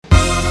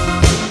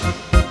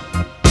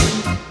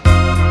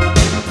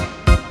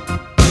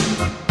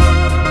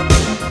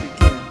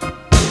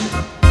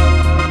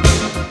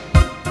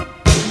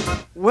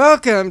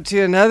Welcome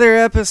to another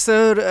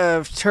episode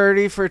of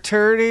Turdy for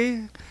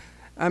Turdy.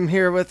 I'm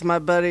here with my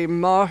buddy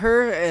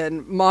Maher,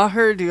 and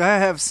Maher, do I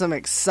have some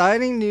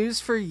exciting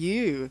news for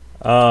you?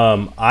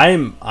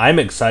 I'm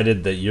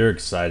excited that you're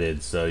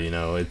excited, so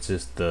it's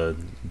just the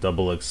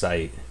double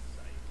excite.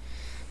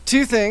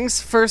 Two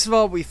things. First of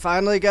all, we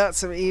finally got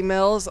some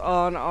emails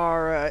on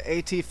our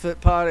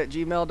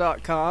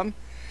atfootpod@gmail.com.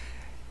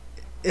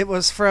 It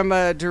was from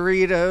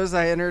Doritos.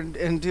 I entered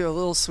into a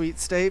little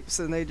sweepstakes,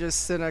 and they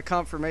just sent a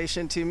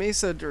confirmation to me.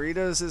 So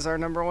Doritos is our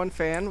number one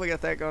fan. We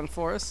got that going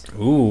for us.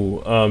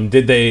 Ooh,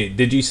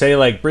 did you say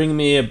like bring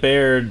me a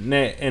bear,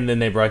 and then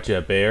they brought you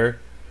a bear?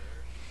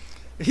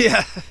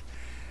 Yeah,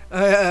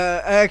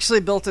 I actually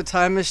built a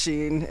time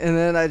machine, and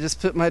then I just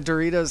put my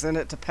Doritos in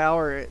it to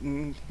power it,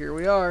 and here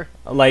we are.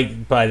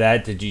 Like by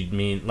that, did you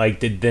mean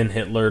like did then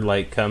Hitler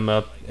like come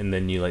up and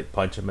then you like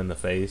punch him in the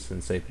face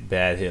and say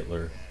bad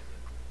Hitler?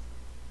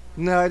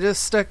 No, I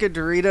just stuck a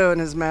Dorito in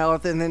his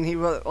mouth, and then he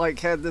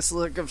had this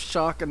look of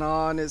shock and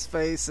awe on his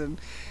face,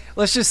 and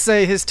let's just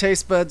say his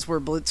taste buds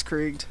were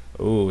blitzkrieged.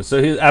 Ooh,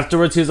 so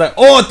afterwards he was like,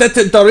 "Oh, that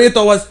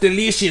Dorito was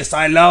delicious.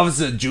 I love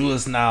the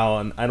juice now."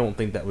 And I don't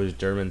think that was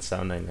German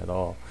sounding at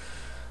all.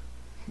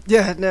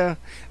 Yeah, no.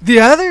 The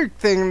other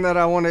thing that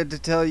I wanted to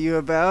tell you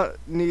about,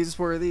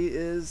 newsworthy,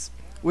 is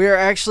we are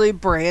actually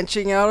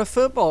branching out of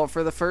football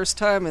for the first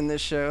time in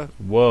this show.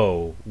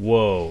 Whoa.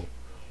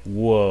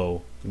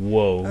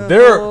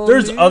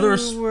 There's other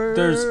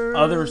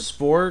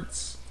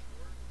sports.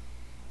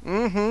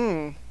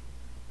 Mm-hmm.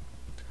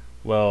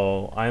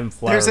 Well, I'm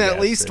flabbergasted. There's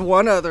at least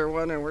one other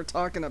one, and we're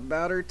talking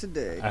about her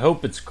today. I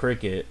hope it's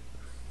cricket.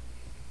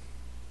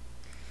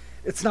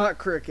 It's not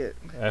cricket.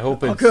 I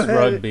hope it's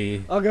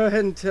rugby. I'll go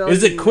ahead and tell you.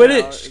 Is it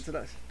Quidditch?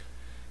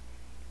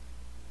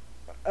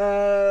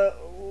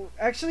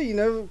 Actually,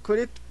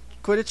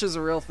 Quidditch is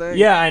a real thing.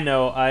 Yeah, I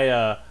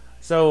know.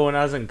 So when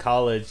I was in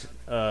college,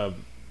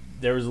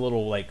 there was a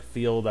little like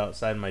field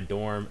outside my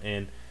dorm,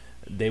 and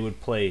they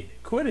would play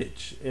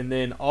Quidditch. And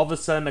then all of a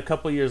sudden, a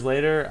couple years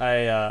later,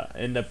 I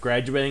end up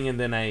graduating, and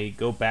then I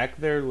go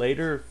back there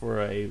later for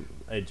a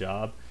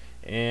job.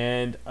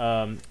 And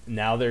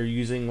now they're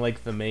using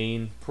like the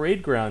main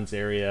parade grounds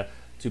area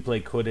to play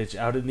Quidditch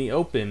out in the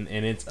open,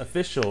 and it's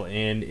official,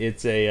 and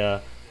it's a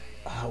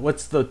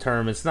what's the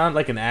term? It's not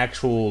like an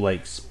actual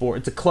like sport.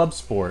 It's a club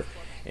sport,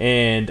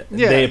 and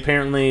they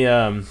apparently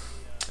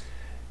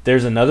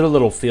there's another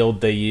little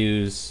field they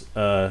use,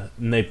 and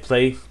they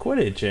play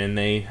Quidditch, and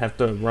they have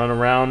to run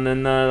around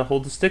and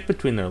hold the stick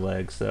between their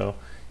legs. So,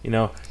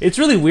 it's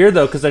really weird,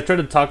 though, because I tried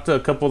to talk to a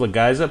couple of the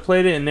guys that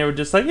played it, and they were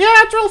just like,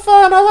 yeah, it's real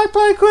fun. I like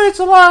playing Quidditch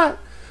a lot.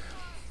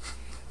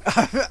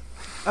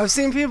 I've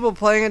seen people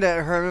playing it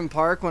at Herman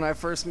Park when I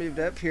first moved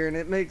up here, and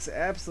it makes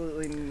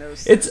absolutely no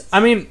sense.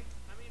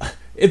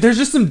 If there's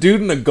just some dude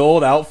in a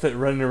gold outfit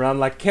running around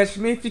like, catch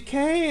me if you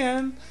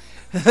can.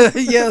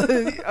 Yeah,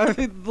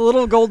 the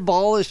little gold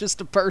ball is just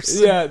a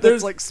person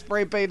that's like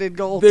spray painted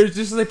gold. There's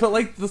just, they put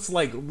like this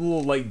like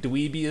little like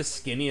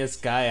dweebiest,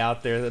 skinniest guy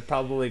out there that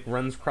probably like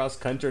runs cross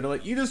country, and they're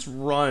like, you just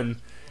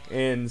run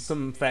and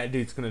some fat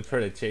dude's gonna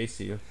try to chase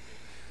you.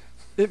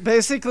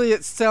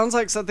 It sounds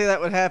like something that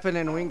would happen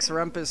in Wink's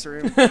Rumpus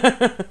room.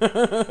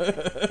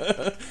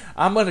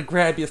 I'm gonna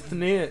grab you,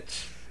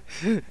 Snitch.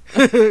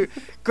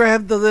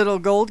 Grab the little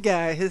gold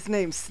guy. His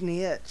name's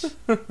Snitch.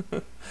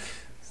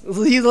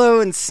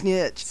 Lilo and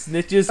Snitch.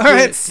 Snitches, all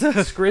right,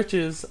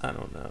 scritches. I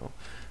don't know.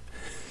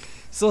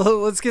 So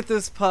let's get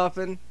this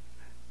popping.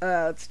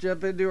 Let's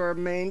jump into our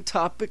main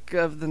topic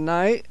of the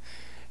night.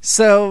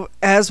 So,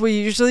 as we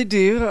usually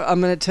do,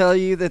 I'm going to tell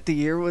you that the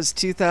year was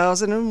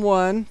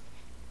 2001.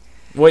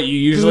 What, you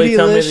usually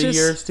tell me the Bootylicious.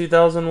 year is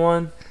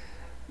 2001?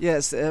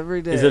 Yes,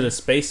 every day. Is it a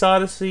space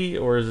odyssey,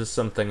 or is this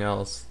something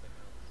else?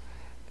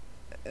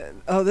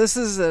 Oh, this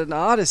is an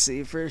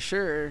odyssey for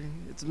sure.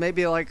 It's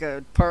maybe like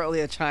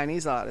partly a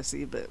Chinese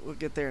odyssey, but we'll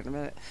get there in a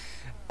minute.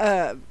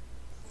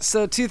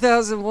 So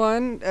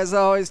 2001, as I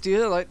always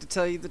do, I like to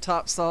tell you the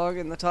top song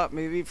and the top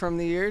movie from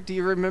the year. Do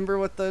you remember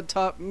what the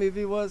top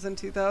movie was in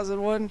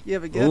 2001? You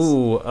have a guess?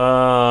 Ooh,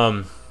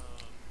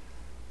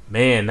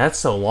 man, that's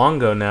so long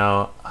ago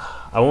now.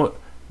 I was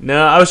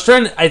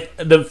trying to,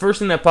 the first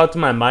thing that popped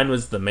in my mind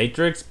was The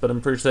Matrix, but I'm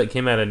pretty sure that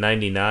came out in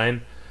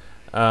 99.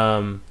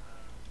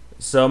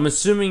 So I'm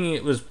assuming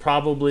it was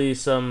probably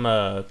some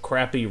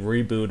crappy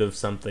reboot of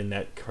something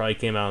that probably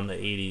came out in the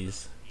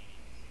 80s.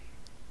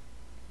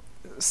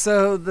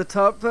 So the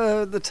top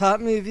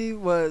movie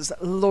was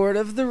Lord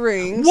of the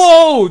Rings.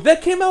 Whoa,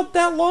 that came out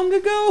that long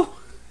ago?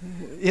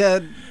 Yeah,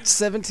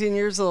 17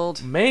 years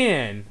old.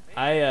 Man,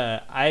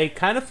 I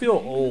kind of feel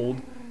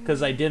old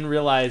because I didn't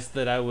realize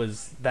that I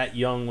was that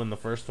young when the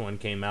first one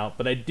came out.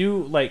 But I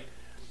do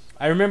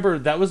I remember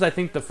that was, I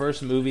think, the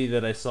first movie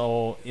that I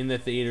saw in the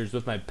theaters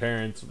with my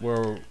parents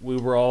where we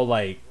were all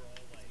like,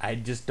 I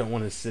just don't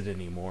want to sit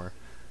anymore.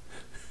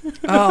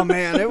 Oh,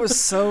 man, it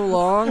was so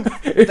long.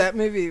 That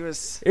movie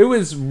was... It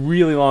was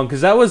really long,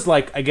 because that was,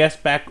 like, I guess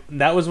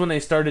that was when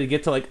they started to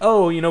get to, like,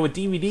 oh, with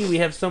DVD we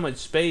have so much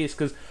space,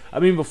 because, I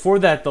mean, before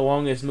that, the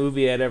longest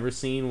movie I'd ever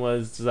seen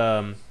was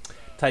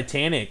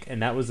Titanic,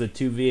 and that was a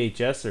 2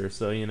 VHSer,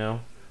 so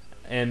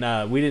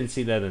and we didn't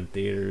see that in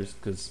theaters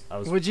because I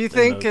was. Would you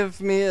think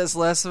of me as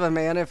less of a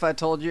man if I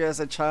told you as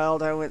a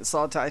child I went and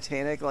saw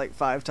Titanic like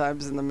 5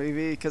 times in the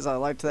movie because I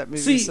liked that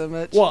movie so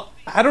much? Well,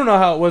 I don't know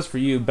how it was for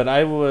you, but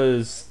I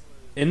was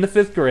in the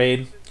 5th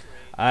grade.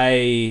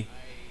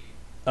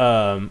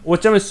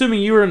 Which I'm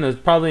assuming you were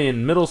probably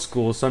in middle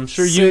school, so I'm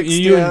sure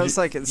you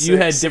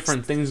had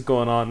different things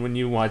going on when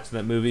you watched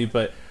that movie,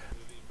 but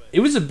it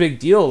was a big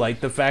deal,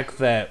 like the fact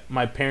that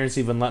my parents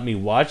even let me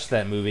watch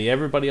that movie.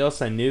 Everybody else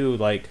I knew,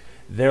 like,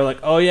 they're like,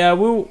 oh yeah,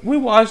 we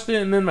watched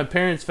it, and then my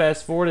parents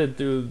fast forwarded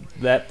through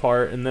that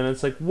part, and then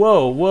it's like,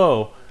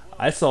 whoa,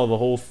 I saw the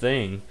whole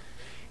thing.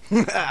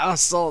 I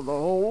saw the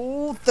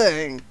whole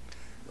thing,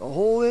 the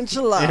whole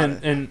enchilada.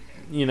 And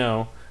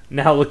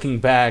now looking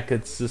back,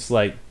 it's just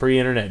like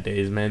pre-internet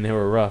days, man. They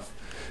were rough.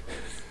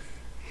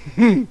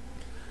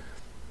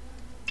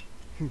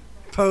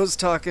 Poe's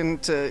talking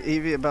to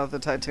Evie about the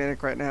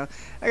Titanic right now.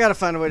 I gotta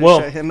find a way to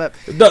shut him up.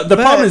 The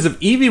problem is, if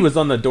Evie was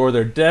on the door,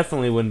 there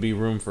definitely wouldn't be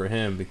room for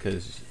him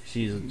because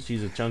she's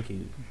a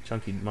chunky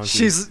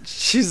monkey.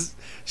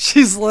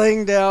 She's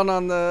laying down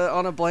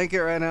on a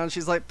blanket right now, and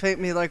she's like, "Paint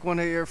me like one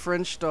of your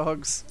French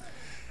dogs."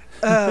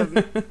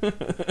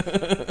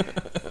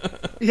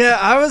 Yeah,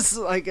 I was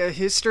like a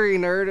history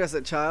nerd as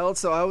a child,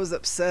 so I was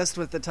obsessed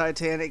with the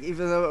Titanic,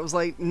 even though it was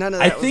like none of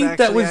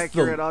that was actually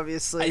accurate,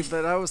 obviously.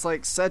 But I was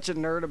like such a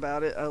nerd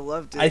about it. I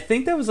loved it. I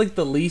think that was like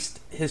the least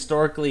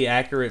historically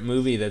accurate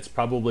movie that's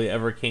probably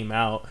ever came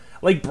out.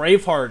 Like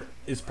Braveheart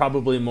is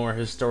probably more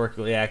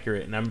historically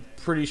accurate, and I'm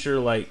pretty sure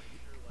like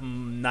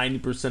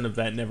 90% of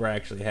that never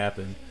actually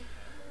happened.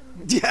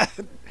 Yeah.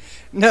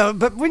 No,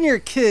 but when you're a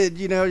kid,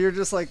 you're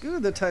just like,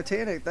 ooh, the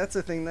Titanic, that's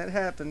a thing that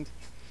happened.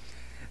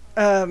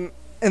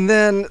 And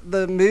then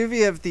the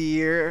movie of the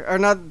year, or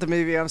not the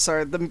movie, I'm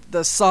sorry,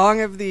 the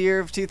song of the year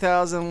of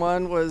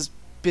 2001 was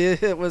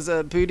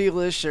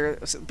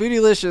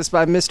Bootylicious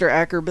by Mr.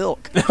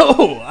 Acker-Bilk.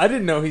 Oh, I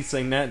didn't know he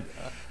sang that.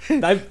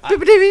 I didn't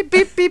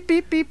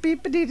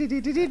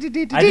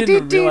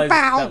realize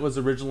that was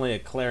originally a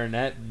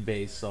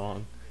clarinet-based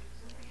song.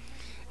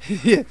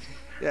 Yeah,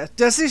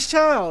 Destiny's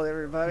Child,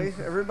 everybody.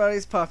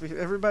 Everybody's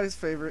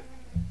favorite.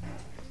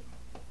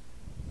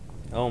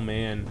 Oh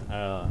man,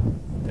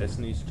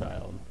 Destiny's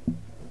Child.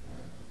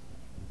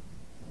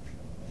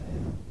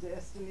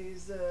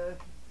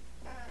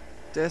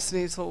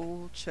 Destiny's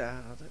whole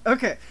child.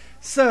 Okay,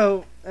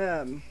 so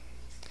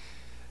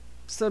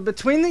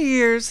between the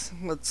years,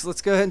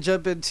 let's go ahead and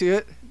jump into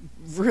it.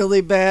 Really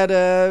bad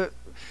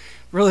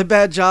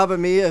job of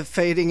me of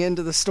fading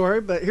into the story,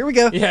 but here we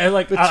go. Yeah,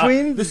 like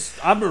I'm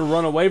gonna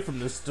run away from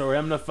this story.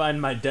 I'm gonna find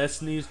my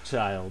Destiny's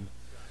Child.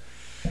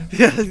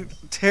 Yeah,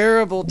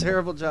 terrible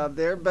job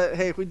there, but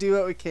hey, we do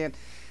what we can.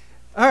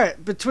 All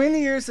right, between the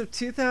years of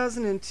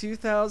 2000 and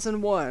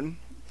 2001,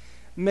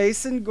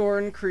 Mason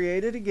Gordon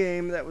created a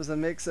game that was a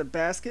mix of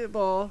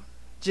basketball,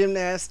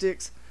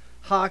 gymnastics,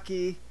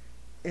 hockey,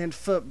 and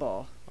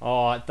football.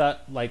 Oh, I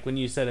thought, like, when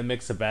you said a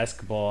mix of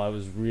basketball, I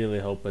was really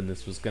hoping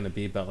this was going to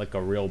be about, like,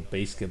 a real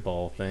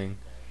basketball thing.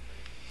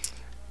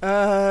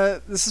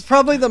 This is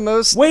probably the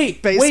most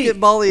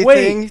basketball-y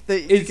thing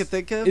that you could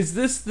think of. Is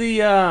this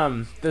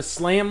the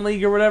Slam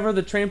League or whatever,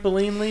 the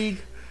trampoline league?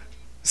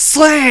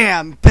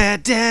 Slam!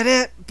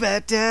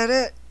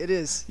 It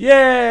is.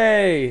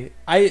 Yay!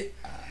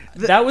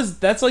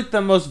 That's like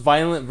the most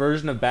violent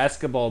version of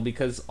basketball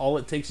because all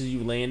it takes is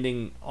you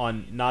landing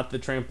on not the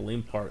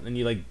trampoline part, and then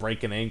you like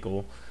break an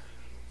ankle.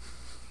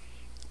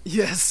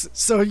 Yes,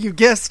 so you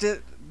guessed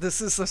it.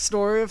 This is the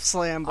story of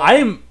slam ball.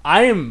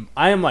 I am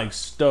like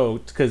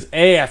stoked because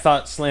I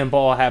thought slam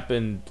ball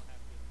happened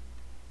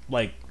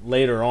like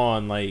later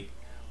on, like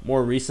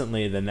more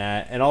recently than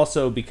that, and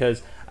also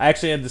because I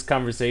actually had this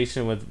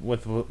conversation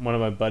with one of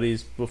my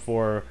buddies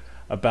before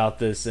about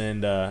this,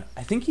 and I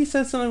think he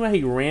said something about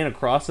he ran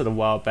across it a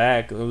while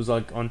back. It was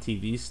like on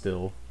TV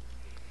still.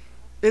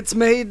 It's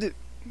made,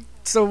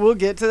 so we'll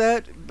get to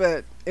that,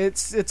 but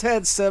it's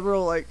had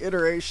several like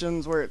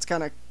iterations where it's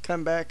kind of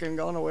come back and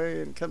gone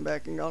away and come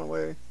back and gone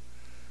away.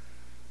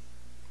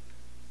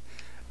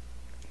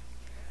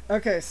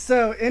 Okay,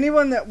 so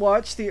anyone that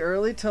watched the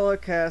early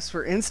telecasts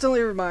were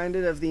instantly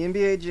reminded of the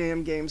NBA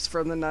Jam games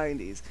from the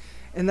 90s.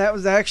 And that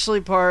was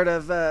actually part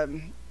of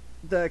the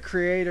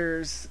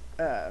creator's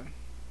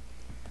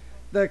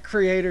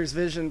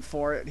vision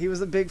for it. He was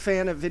a big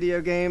fan of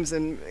video games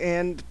and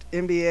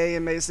NBA,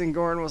 and Mason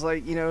Gordon was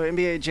like,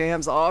 NBA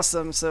Jam's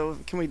awesome, so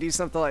can we do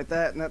something like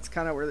that? And that's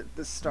kind of where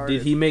this started.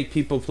 Did he make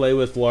people play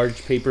with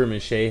large paper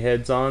mache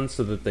heads on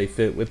so that they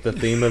fit with the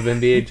theme of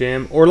NBA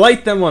Jam? Or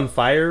light them on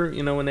fire,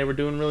 when they were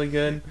doing really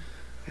good?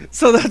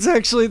 So that's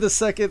actually the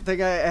second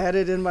thing I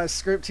added in my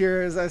script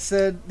here, is I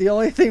said the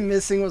only thing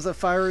missing was a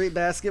fiery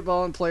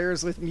basketball and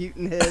players with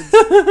mutant heads.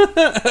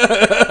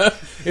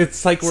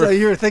 It's like so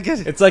you were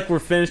thinking it's like we're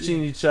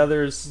finishing each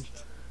other's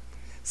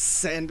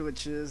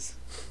sandwiches.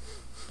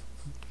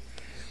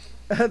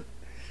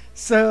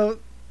 So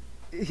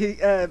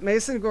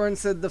Mason Gordon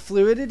said the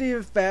fluidity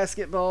of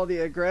basketball, the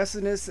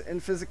aggressiveness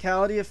and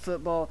physicality of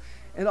football,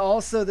 And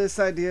also this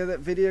idea that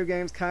video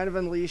games kind of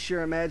unleash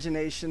your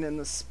imagination in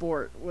the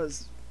sport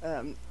was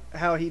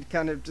how he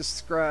kind of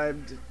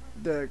described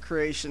the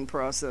creation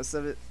process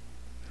of it.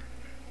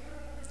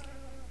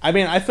 I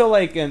mean, I feel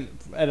like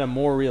at a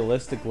more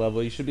realistic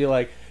level, you should be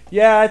like,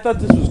 yeah, I thought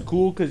this was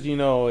cool because, you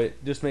know,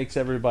 it just makes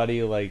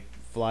everybody, like,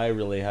 fly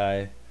really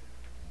high.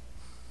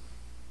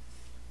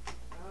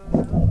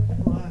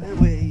 Fly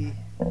away.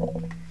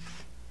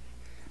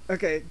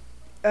 Okay.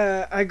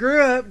 I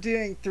grew up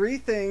doing 3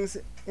 things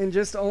and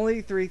just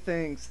only 3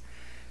 things.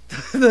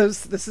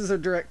 This is a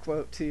direct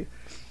quote, too.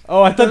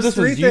 Oh, I thought this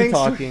was you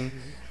talking.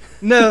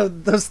 No,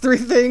 those 3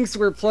 things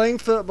were playing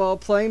football,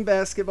 playing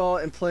basketball,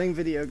 and playing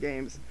video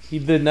games. He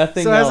did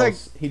nothing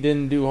else. He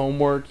didn't do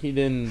homework. He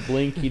didn't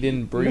blink. He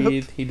didn't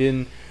breathe. Nope. He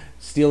didn't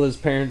steal his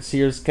parents'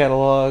 Sears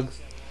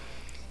catalogs.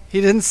 He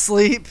didn't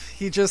sleep.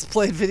 He just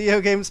played video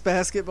games,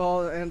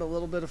 basketball, and a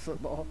little bit of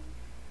football.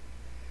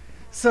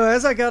 So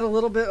as I got a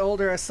little bit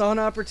older, I saw an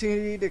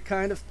opportunity to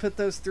kind of put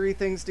those 3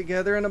 things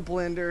together in a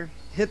blender,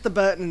 hit the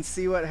button, and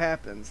see what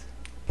happens.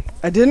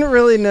 I didn't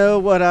really know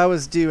what I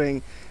was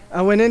doing.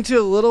 I went into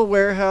a little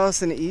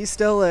warehouse in East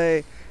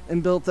LA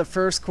and built the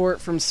first court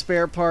from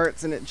spare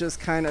parts, and it just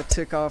kind of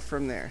took off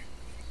from there.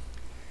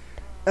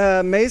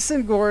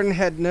 Mason Gordon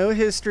had no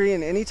history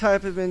in any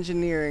type of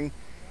engineering,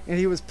 and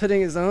he was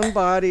putting his own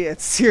body at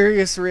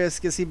serious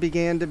risk as he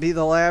began to be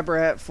the lab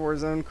rat for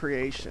his own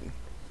creation.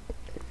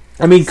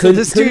 I mean,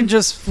 this dude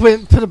just went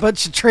and put a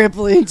bunch of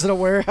trampolines in a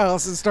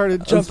warehouse and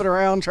started jumping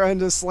around trying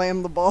to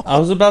slam the ball. I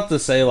was about to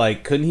say,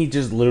 like, couldn't he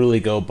just literally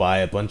go buy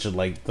a bunch of,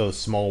 like, those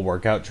small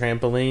workout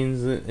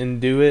trampolines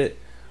and do it?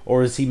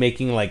 Or is he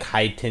making, like,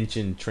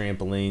 high-tension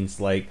trampolines?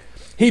 Like,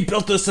 he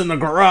built this in the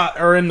garage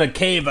or in the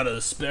cave out of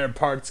the spare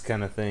parts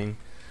kind of thing.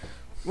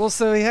 Well,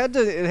 so it had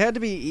to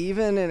be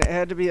even, and it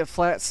had to be a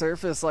flat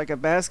surface like a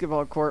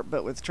basketball court,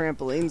 but with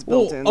trampolines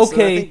built in. Okay. So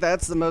I think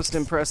that's the most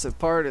impressive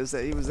part, is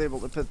that he was able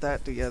to put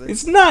that together.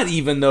 It's not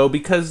even, though,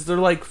 because they're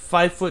like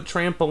 5-foot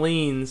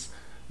trampolines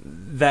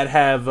that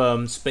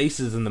have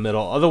spaces in the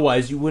middle.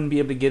 Otherwise, you wouldn't be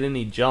able to get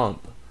any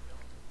jump.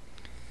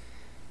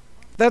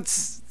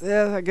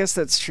 Yeah, I guess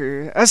that's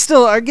true.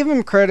 I give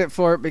him credit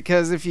for it,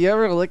 because if you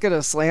ever look at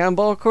a slam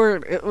ball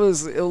court, it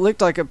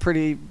looked like a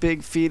pretty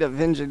big feat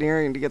of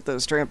engineering to get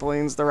those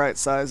trampolines the right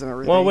size and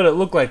everything. Well, what it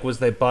looked like was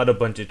they bought a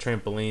bunch of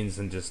trampolines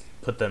and just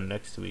put them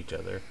next to each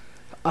other.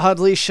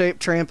 Oddly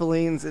shaped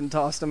trampolines and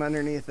tossed them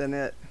underneath the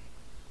net.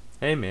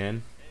 Hey,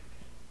 man.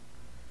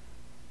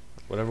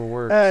 Whatever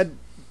works.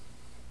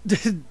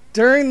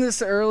 During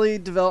this early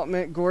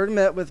development, Gordon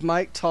met with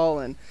Mike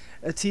Tollin,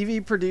 a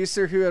TV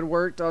producer who had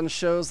worked on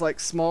shows like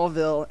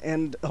Smallville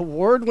and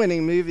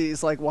award-winning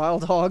movies like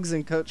Wild Hogs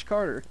and Coach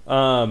Carter.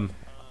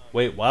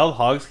 Wait, Wild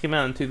Hogs came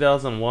out in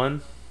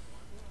 2001?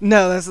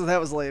 No, that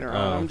was later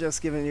on. I'm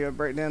just giving you a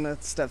breakdown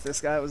of stuff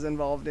this guy was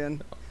involved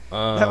in.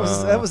 That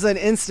was an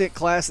instant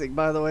classic,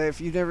 by the way.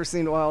 If you've never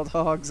seen Wild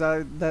Hogs,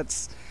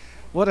 that's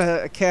what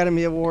an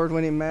Academy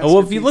Award-winning masterpiece.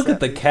 Well, if you look at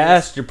the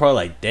cast, you're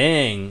probably like,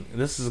 dang,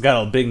 this has got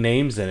all big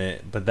names in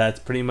it. But that's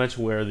pretty much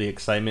where the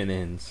excitement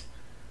ends.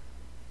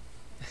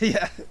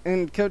 Yeah,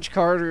 and Coach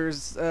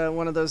Carter's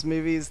one of those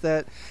movies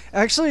that...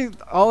 Actually,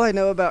 all I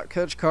know about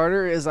Coach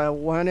Carter is I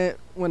won it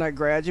when I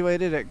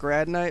graduated at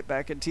grad night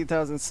back in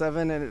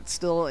 2007, and it's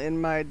still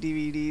in my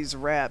DVDs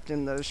wrapped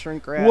in the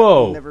shrink wrap.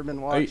 Whoa. Never been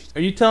watched.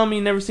 Are you telling me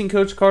you never seen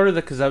Coach Carter?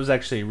 Because that was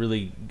actually a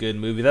really good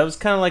movie. That was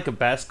kind of like a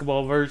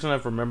basketball version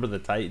of Remember the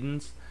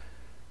Titans,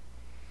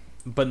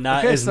 but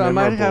not as memorable.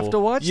 I might have to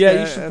watch that.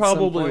 Yeah, you should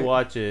probably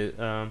watch it.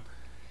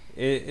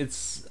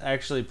 It's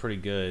actually pretty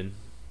good.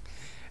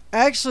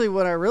 Actually,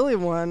 what I really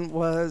won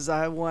was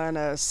I won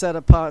a set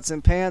of pots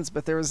and pans,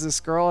 but there was this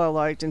girl I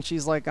liked, and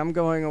she's like, I'm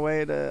going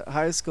away to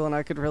high school, and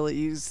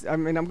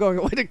I'm going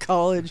away to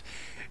college,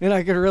 and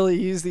I could really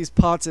use these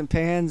pots and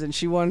pans, and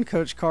she won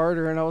Coach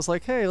Carter, and I was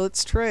like, hey,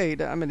 let's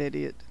trade. I'm an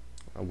idiot.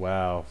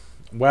 Wow.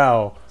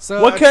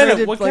 So I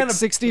traded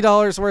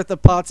 $60 worth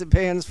of pots and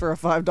pans for a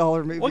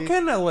 $5 movie. What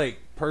kind of,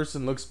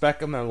 person looks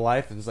back on their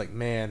life and is like,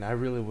 man, I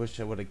really wish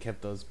I would have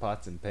kept those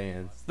pots and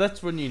pans.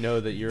 That's when you know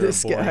that you're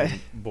a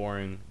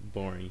boring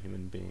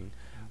human being.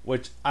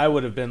 Which I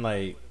would have been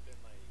like,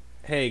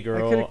 hey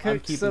girl, I could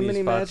have keeping so many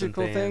these pots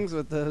magical and pans. things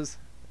with those.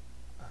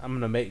 I'm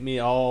gonna make me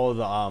all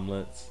the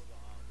omelets.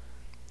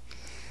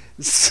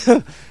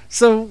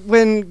 So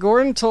when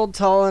Gordon told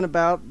Tollin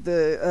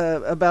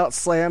about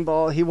slam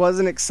ball, he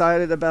wasn't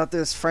excited about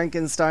this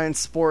Frankenstein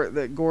sport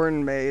that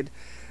Gordon made.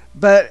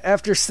 But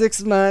after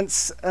 6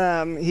 months,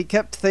 he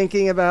kept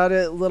thinking about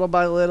it little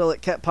by little.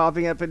 It kept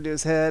popping up into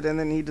his head, and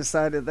then he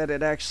decided that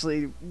it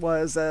actually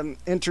was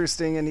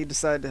interesting, and he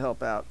decided to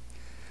help out.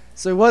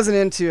 So he wasn't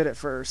into it at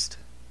first.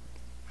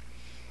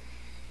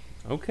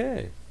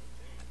 Okay.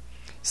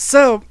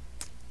 So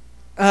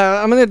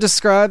I'm going to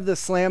describe the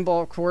slam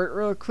ball court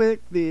real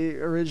quick, the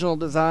original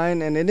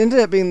design, and it ended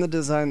up being the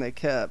design they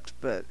kept.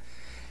 But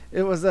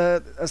it was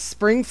a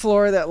spring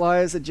floor that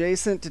lies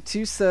adjacent to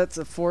 2 sets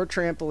of 4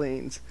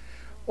 trampolines,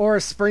 or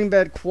spring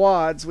bed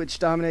quads, which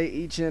dominate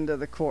each end of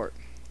the court.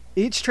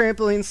 Each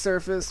trampoline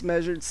surface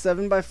measured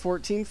 7 by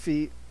 14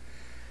 feet,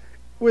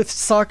 with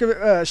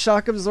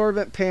shock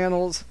absorbent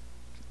panels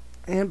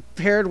and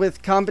paired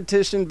with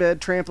competition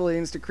bed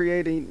trampolines to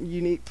create a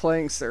unique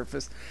playing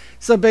surface.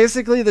 So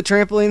basically, the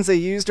trampolines they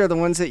used are the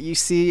ones that you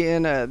see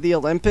in the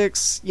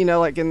Olympics,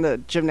 like in the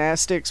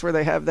gymnastics where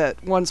they have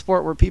that one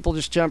sport where people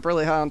just jump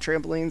really high on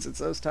trampolines. It's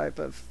those type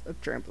of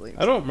trampolines.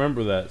 I don't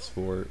remember that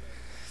sport.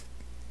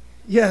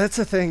 Yeah, that's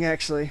a thing,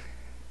 actually.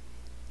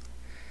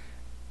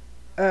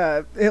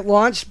 It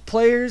launched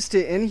players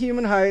to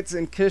inhuman heights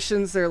and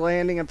cushions their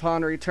landing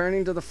upon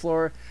returning to the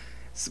floor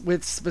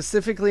with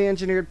specifically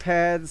engineered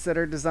pads that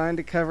are designed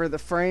to cover the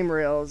frame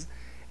rails,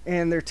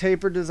 and their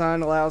tapered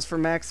design allows for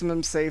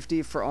maximum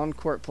safety for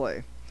on-court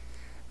play.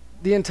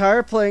 The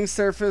entire playing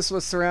surface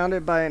was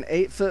surrounded by an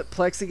 8-foot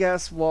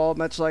plexiglass wall,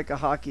 much like a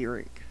hockey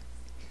rink.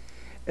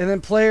 And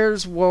then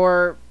players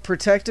wore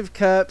protective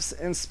cups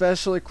and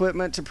special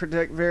equipment to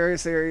protect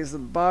various areas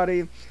of the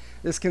body.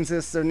 This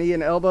consists of knee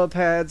and elbow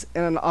pads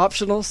and an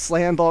optional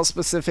slam ball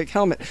specific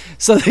helmet.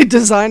 So they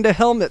designed a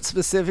helmet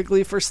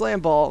specifically for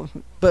slam ball,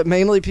 but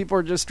mainly people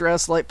are just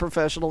dressed like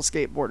professional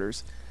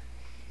skateboarders.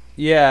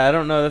 Yeah, I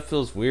don't know. That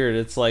feels weird.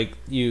 It's like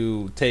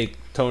you take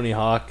Tony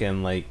Hawk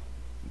and like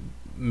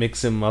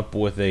mix him up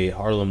with a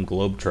Harlem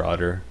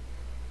Globetrotter.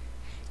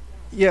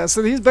 Yeah,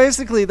 so these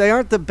basically, they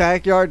aren't the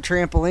backyard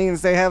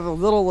trampolines. They have a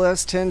little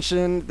less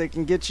tension. They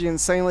can get you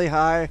insanely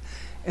high.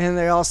 And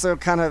they also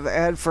kind of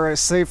add for a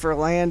safer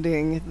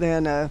landing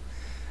than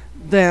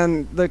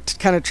the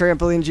kind of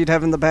trampolines you'd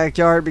have in the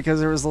backyard because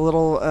there was a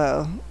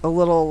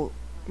little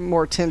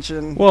more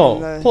tension. Well,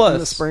 in the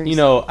plus, springs.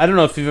 I don't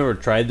know if you've ever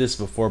tried this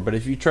before, but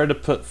if you try to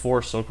put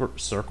 4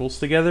 circles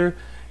together,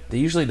 they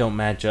usually don't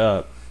match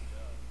up.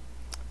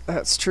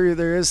 That's true.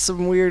 There is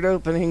some weird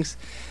openings.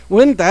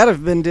 Wouldn't that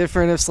have been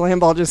different if Slam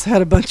Ball just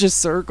had a bunch of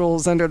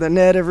circles under the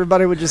net?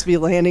 Everybody would just be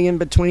landing in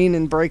between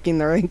and breaking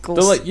their ankles.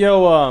 They're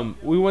like,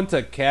 we went to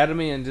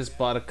Academy and just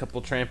bought a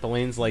couple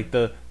trampolines, like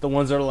the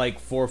ones that are like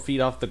 4 feet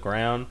off the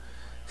ground.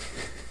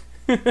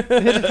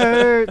 It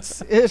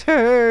hurts. It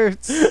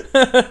hurts.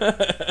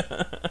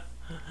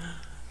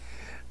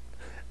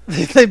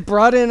 They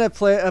brought in a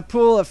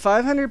pool of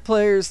 500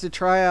 players to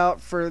try out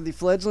for the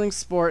fledgling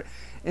sport.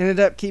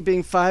 Ended up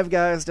keeping 5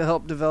 guys to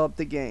help develop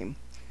the game.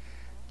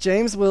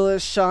 James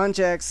Willis, Sean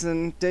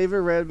Jackson, David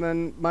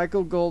Redmond,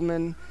 Michael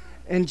Goldman,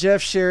 and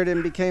Jeff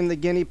Sheridan became the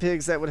guinea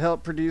pigs that would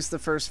help produce the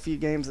first few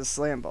games of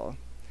Slam Ball.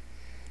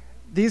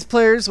 These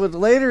players would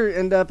later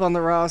end up on the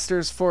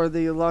rosters for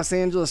the Los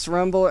Angeles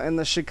Rumble and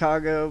the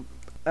Chicago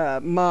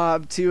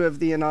Mob, 2 of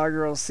the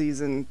inaugural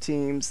season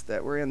teams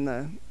that were in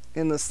the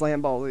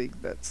Slam Ball League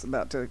that's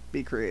about to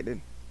be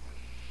created.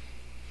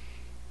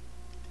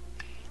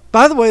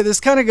 By the way, this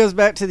kind of goes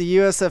back to the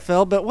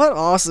USFL, but what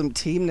awesome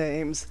team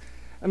names.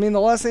 I mean, the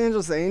Los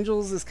Angeles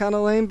Angels is kind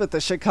of lame, but the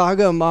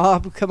Chicago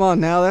Mob, come on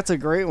now, that's a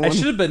great one. I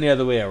should have been the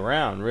other way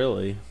around,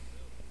 really.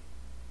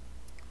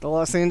 The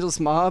Los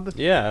Angeles Mob?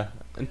 Yeah.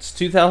 It's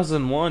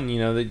 2001,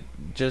 they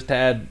just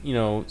had,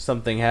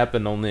 something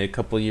happen only a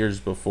couple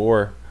years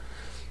before.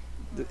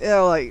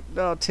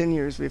 Yeah, 10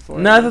 years before.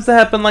 No, that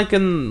happened like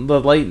in the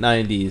late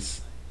 90s.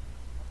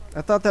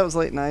 I thought that was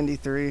late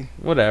 93.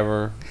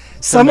 Whatever.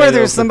 Somewhere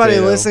there's somebody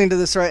listening to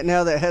this right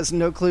now that has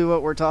no clue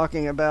what we're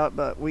talking about,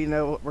 but we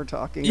know what we're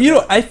talking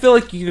about. I feel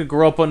like you could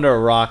grow up under a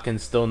rock and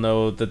still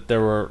know that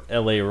there were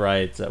LA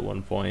riots at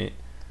one point.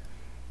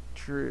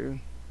 True.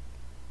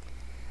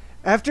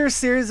 After a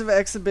series of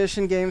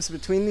exhibition games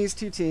between these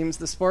two teams,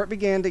 the sport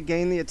began to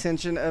gain the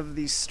attention of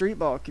the street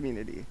ball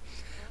community.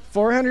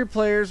 400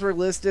 players were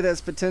listed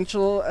as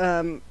potential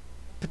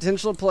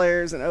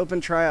players, and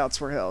open tryouts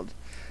were held.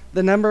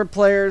 The number of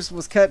players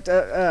was cut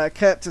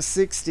to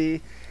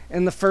 60,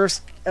 and the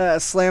first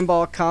Slam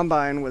Ball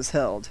Combine was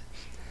held.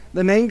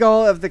 The main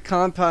goal of the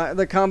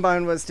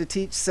Combine was to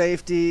teach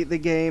safety, the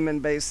game,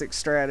 and basic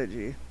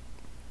strategy.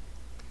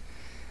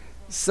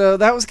 So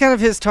that was kind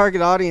of his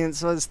target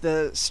audience, was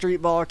the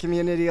street ball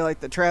community, like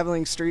the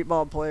traveling street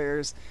ball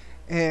players.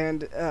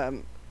 And,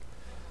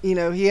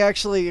 he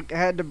actually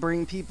had to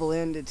bring people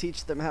in to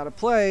teach them how to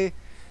play,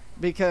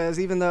 because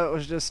even though it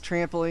was just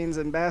trampolines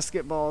and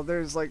basketball,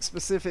 there's like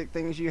specific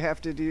things you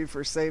have to do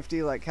for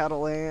safety, like how to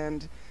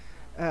land,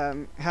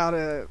 how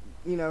to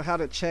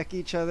check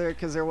each other,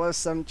 because there was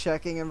some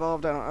checking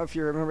involved. I don't know if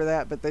you remember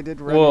that, but they did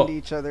run into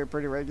each other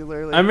pretty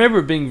regularly. I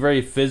remember being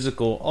very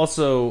physical.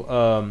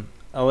 Also,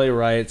 LA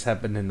riots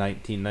happened in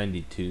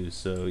 1992,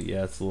 so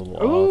yeah, it's a little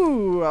off.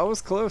 Ooh, I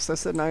was close. I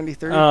said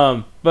 93.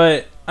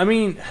 But I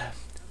mean,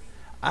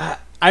 I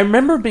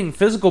remember being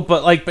physical,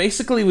 but like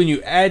basically when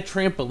you add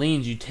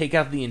trampolines, you take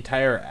out the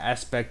entire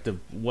aspect of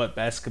what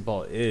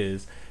basketball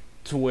is,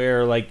 to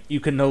where like you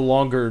can no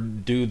longer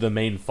do the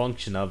main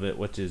function of it,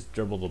 which is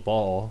dribble the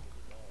ball.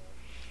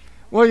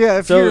 Well, yeah,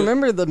 if you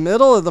remember, the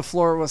middle of the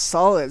floor was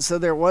solid, so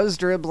there was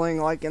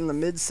dribbling like in the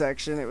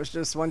midsection. It was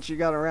just once you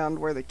got around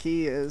where the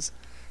key is,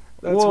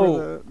 that's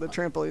where the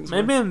trampolines were.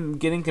 Maybe I'm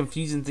getting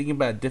confused and thinking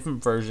about a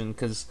different version,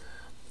 because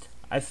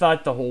I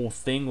thought the whole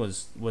thing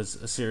was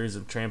a series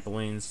of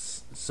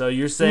trampolines. So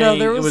you're saying No,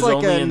 there was, it was like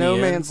only a in no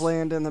the man's ends?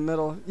 land in the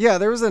middle. Yeah,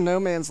 there was a no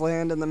man's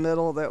land in the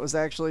middle that was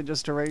actually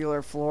just a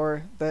regular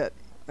floor that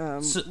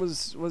So,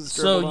 was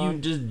so dribbled you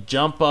on. just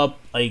jump up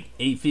like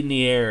 8 feet in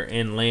the air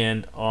and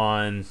land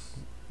on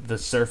the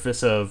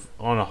surface of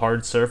on a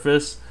hard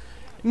surface.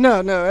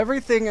 No, no,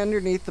 everything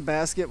underneath the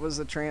basket was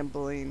a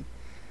trampoline.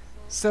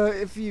 So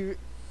if you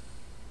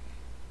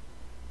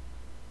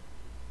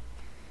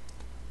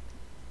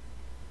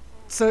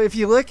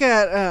look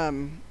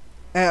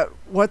at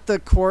what the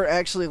court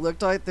actually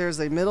looked like, there's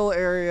a middle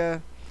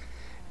area,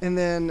 and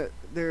then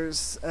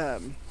there's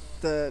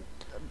the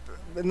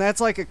and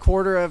that's like a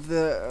quarter of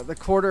the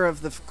quarter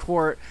of the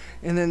court,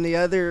 and then the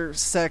other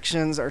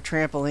sections are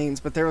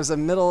trampolines. But there was a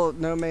middle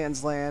no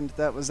man's land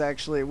that was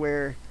actually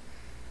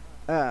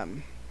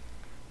um,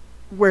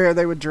 where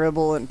they would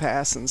dribble and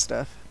pass and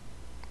stuff.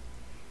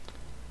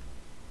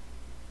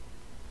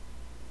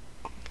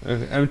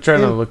 I'm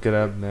trying to And look it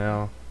up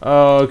now.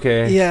 Oh,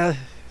 okay. yeah,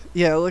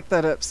 yeah, look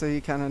that up so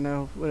you kind of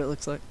know what it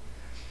looks like.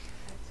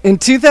 In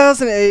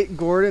 2008,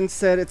 Gordon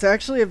said it's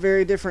actually a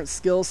very different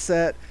skill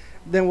set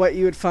than what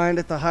you would find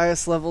at the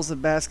highest levels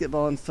of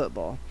basketball and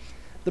football.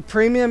 The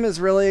premium is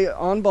really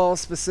on ball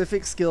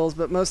specific skills,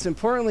 but most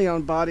importantly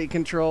on body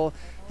control,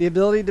 the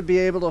ability to be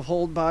able to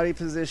hold body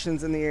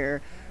positions in the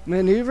air,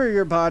 maneuver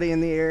your body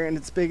in the air, and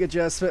it's a big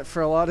adjustment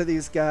for a lot of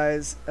these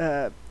guys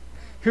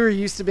who are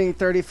used to being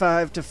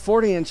 35 to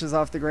 40 inches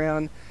off the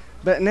ground,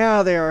 but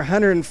now they are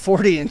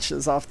 140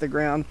 inches off the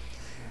ground.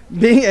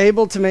 Being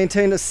able to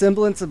maintain a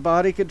semblance of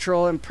body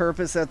control and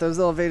purpose at those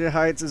elevated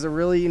heights is a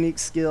really unique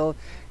skill,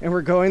 and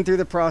we're going through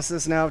the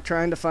process now of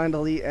trying to find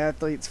elite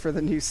athletes for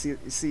the new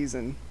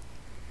season.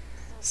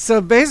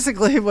 So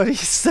basically, what he's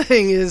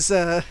saying is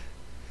that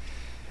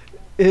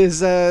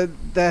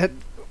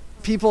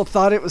people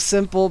thought it was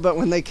simple, but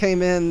when they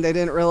came in, they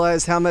didn't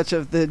realize how much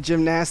of the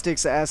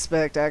gymnastics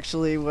aspect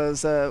actually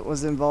was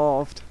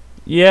involved.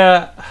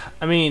 Yeah,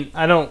 I mean,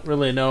 I don't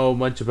really know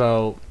much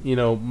about,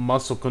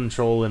 muscle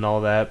control and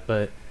all that,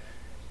 but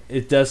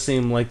it does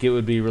seem like it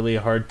would be really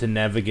hard to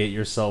navigate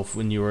yourself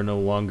when you were no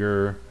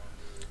longer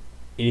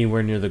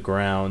anywhere near the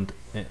ground.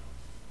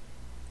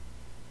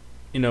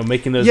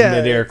 Making those Yeah,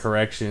 mid-air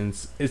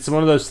corrections. It's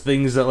one of those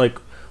things that, like,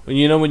 when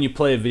you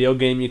play a video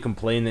game, you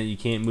complain that you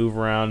can't move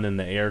around in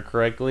the air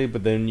correctly,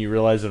 but then you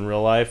realize in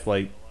real life,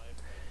 like,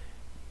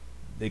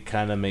 it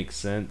kind of makes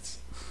sense.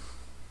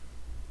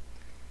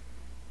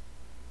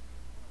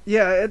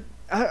 yeah.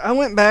 I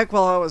went back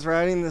while I was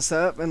writing this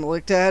up and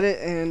looked at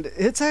it, and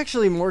it's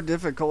actually more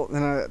difficult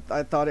than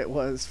I thought it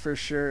was for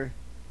sure.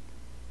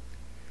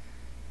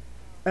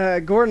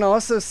 Gordon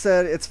also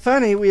said, "It's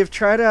funny, we have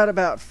tried out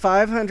about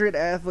 500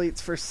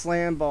 athletes for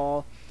slam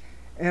ball,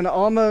 and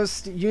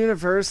almost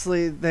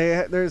universally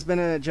there's been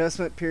an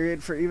adjustment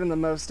period for even the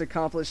most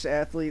accomplished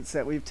athletes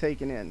that we've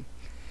taken in.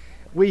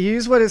 We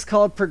use what is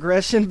called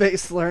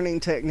progression-based learning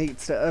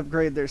techniques to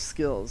upgrade their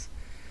skills.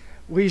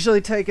 We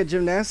usually take a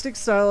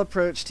gymnastic-style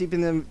approach,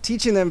 teaching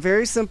them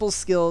very simple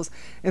skills,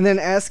 and then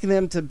asking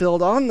them to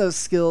build on those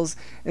skills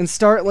and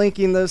start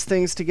linking those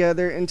things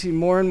together into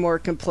more and more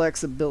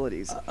complex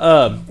abilities."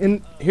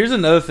 And Here's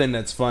another thing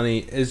that's funny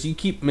is you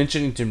keep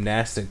mentioning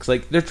gymnastics.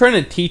 Like, they're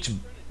trying to teach,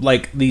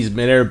 like, these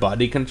mid-air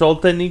body control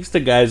techniques to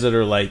guys that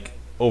are, like,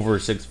 over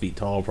 6 feet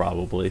tall,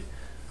 probably.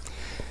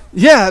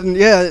 yeah,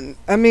 yeah.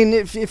 I mean,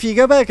 if you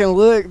go back and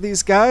look,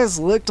 these guys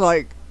looked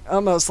like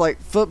almost like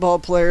football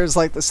players,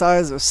 like the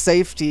size of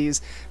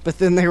safeties, but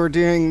then they were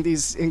doing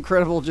these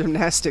incredible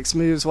gymnastics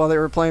moves while they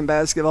were playing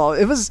basketball.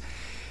 It was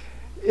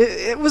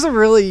a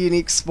really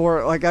unique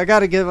sport. Like, I got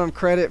to give them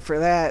credit for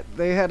that.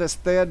 They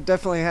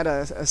definitely had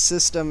a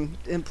system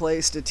in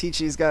place to teach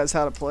these guys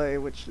how to play,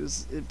 which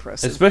is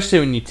impressive. Especially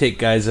when you take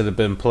guys that have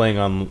been playing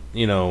on,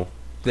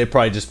 they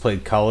probably just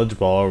played college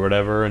ball or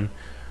whatever, and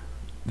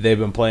they've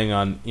been playing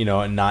on,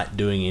 and not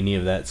doing any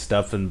of that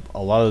stuff, and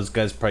a lot of those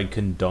guys probably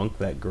couldn't dunk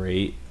that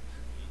great.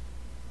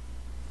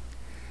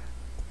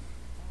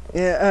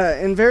 Yeah,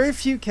 in very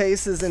few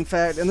cases, in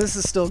fact, and this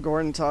is still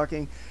Gordon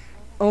talking,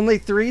 only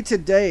 3 to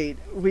date,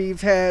 we've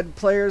had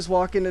players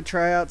walk into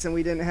tryouts and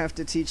we didn't have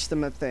to teach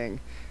them a thing.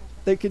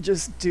 They could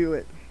just do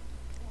it.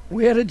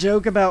 We had a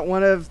joke about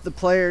one of the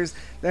players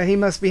that he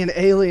must be an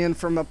alien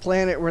from a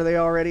planet where they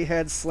already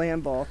had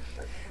slam ball.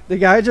 The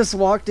guy just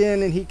walked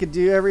in and he could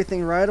do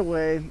everything right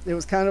away. It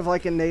was kind of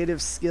like a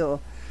native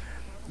skill.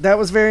 That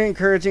was very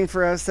encouraging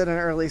for us at an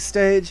early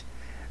stage,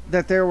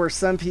 that there were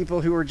some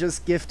people who were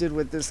just gifted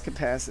with this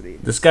capacity.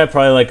 This guy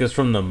probably, like, is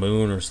from the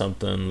moon or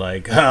something.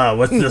 Like,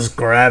 what's this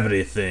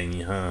gravity thing?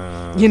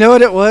 You know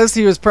what it was?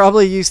 He was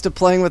probably used to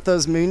playing with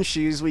those moon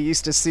shoes we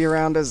used to see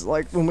around as,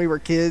 like, when we were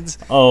kids.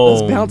 Oh,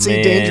 those bouncy,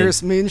 man.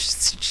 dangerous moon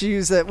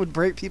shoes that would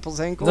break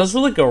people's ankles. Those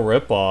were like a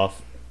ripoff.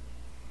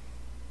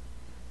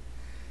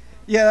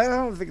 Yeah, I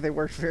don't think they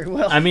worked very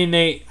well. I mean,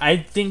 I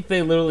think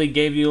they literally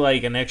gave you,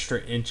 like, an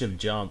extra inch of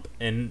jump,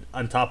 and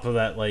on top of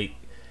that, like,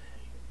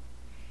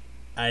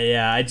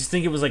 I just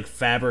think it was like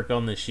fabric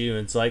on the shoe.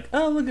 It's like,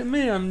 oh, look at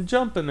me, I'm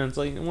jumping. And it's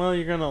like, well,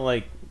 you're gonna,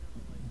 like,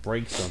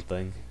 break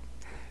something.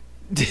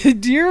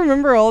 Do you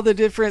remember all the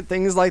different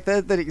things like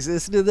that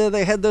existed there?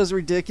 They had those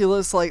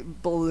ridiculous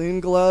like balloon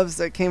gloves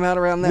that came out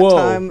around that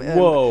time. And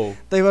whoa!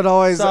 they would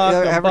always Sock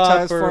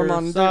advertise boppers, for them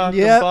on. sock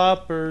Yep.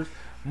 boppers.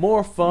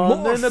 More fun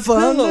More than a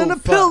fun pillow than a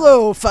fight.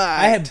 pillow fight.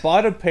 I had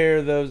bought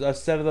a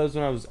set of those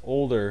when I was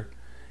older,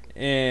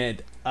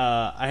 and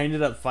I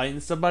ended up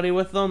fighting somebody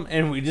with them,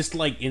 and we just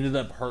like ended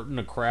up hurting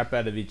the crap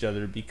out of each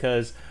other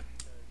because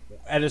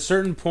at a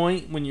certain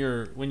point when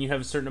you have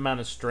a certain amount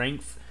of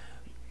strength,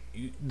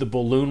 the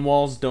balloon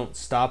walls don't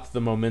stop the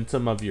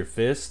momentum of your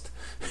fist.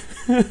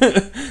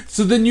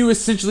 So then you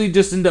essentially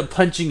just end up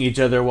punching each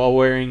other while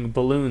wearing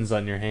balloons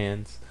on your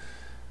hands.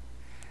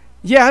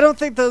 Yeah, I don't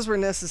think those were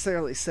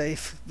necessarily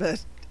safe,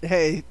 but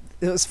hey,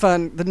 it was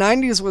fun. The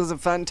 90s was a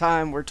fun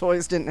time where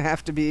toys didn't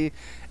have to be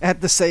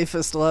at the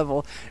safest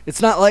level. It's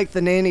not like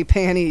the nanny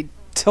panty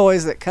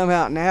toys that come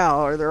out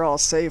now, or they're all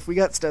safe. We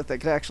got stuff that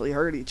could actually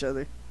hurt each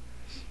other.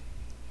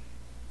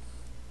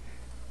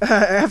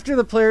 After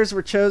the players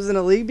were chosen,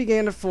 a league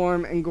began to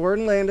form, and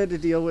Gordon landed a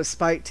deal with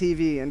Spike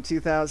TV in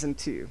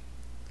 2002.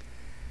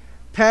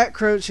 Pat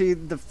Croce,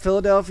 the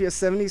Philadelphia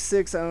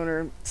 76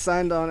 owner,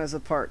 signed on as a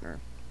partner.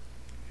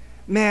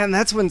 Man,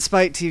 that's when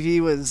Spike TV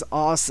was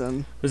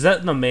awesome. Was that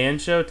in the Man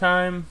Show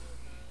time?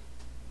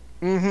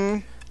 Mm-hmm.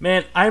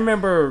 Man, I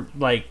remember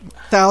like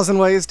 1,000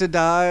 Ways to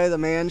Die, The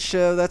Man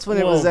Show. That's when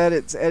it was at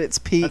its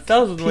peak.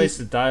 1,000 peak Ways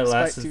to Die Spike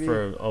lasted TV.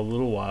 for a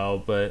little while,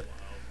 but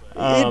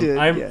It did,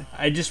 yeah.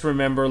 I just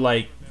remember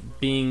like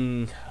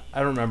being, I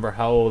don't remember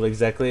how old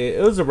exactly.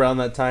 It was around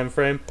that time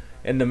frame,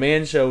 and the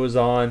Man Show was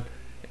on,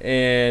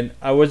 and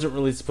I wasn't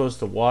really supposed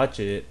to watch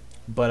it,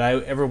 but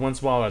every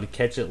once in a while I'd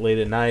catch it late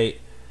at night.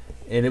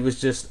 And it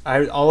was just,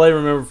 all I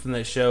remember from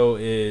that show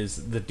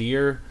is the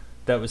deer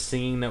that was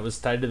singing that was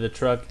tied to the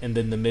truck, and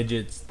then the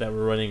midgets that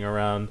were running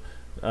around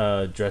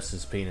dressed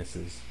as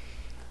penises.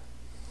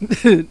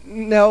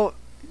 Now,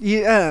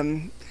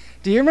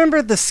 do you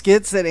remember the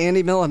skits that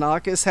Andy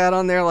Milonakis had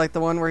on there, like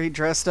the one where he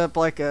dressed up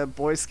like a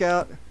Boy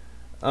Scout?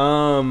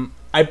 I'm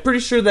pretty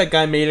sure that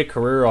guy made a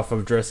career off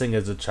of dressing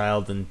as a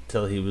child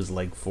until he was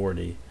like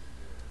 40.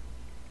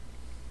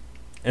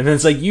 And then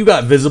it's like, you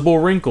got visible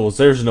wrinkles.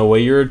 There's no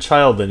way you're a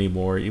child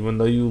anymore, even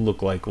though you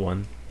look like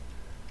one.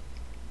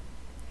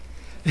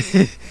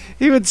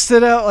 He would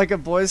sit out like a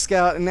Boy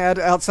Scout and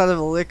outside of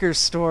a liquor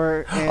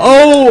store. And,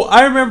 oh,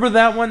 I remember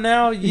that one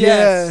now.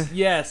 Yes,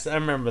 Yeah. yes, I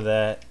remember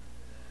that.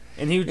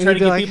 And he would and try he'd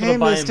to be get like, people "Hey, to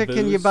buy mister, him booze.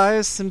 can you buy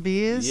us some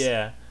beers?"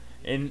 Yeah,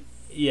 in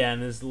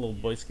his little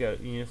Boy Scout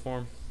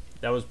uniform.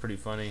 That was pretty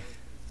funny.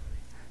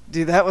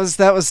 Dude, that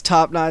was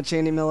top notch,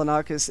 Andy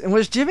Milonakis. And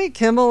was Jimmy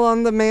Kimmel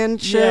on the Man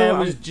Show? Yeah, it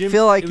was I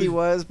feel like he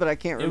was- was, but I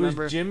can't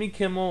remember. It was Jimmy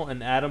Kimmel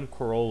and Adam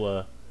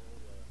Carolla.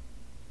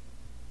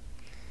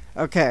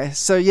 Okay,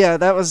 so yeah,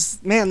 that was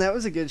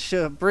a good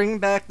show. Bring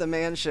back the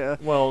Man Show.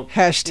 Well,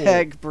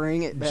 Hashtag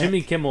bring it back.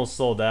 Jimmy Kimmel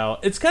sold out.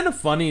 It's kind of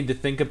funny to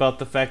think about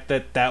the fact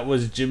that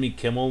was Jimmy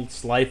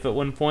Kimmel's life at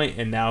one point,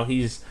 and now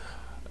he's,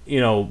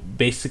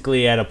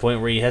 basically at a point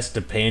where he has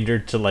to pander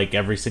to like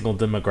every single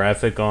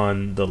demographic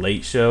on the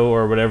Late Show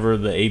or whatever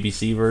the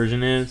ABC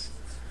version is.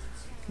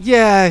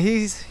 Yeah,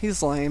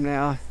 he's lame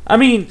now. I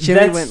mean,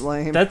 Jimmy went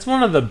lame. That's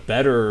one of the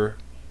better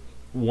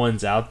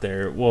ones out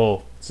there.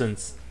 Well,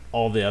 since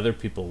all the other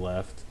people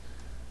left.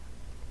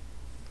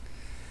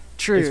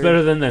 True. It's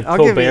better than the I'll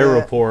give you Colbert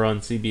that. Report on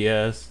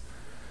CBS.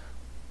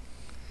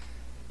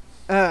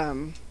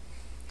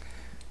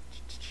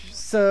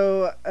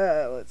 So,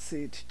 let's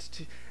see.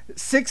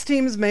 6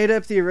 teams made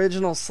up the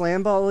original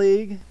Slam Ball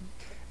League.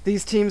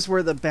 These teams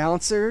were the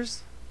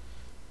Bouncers,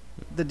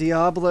 the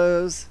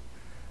Diablos,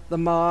 the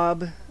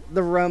Mob,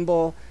 the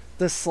Rumble,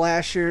 the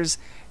Slashers,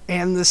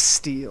 and the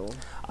Steel.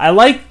 I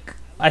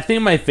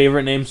think my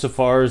favorite name so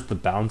far is the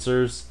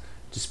Bouncers,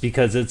 just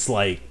because it's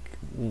like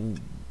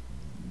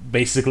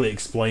basically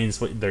explains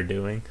what they're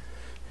doing.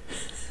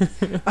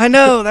 I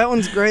know, that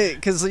one's great,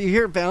 because you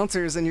hear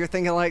bouncers and you're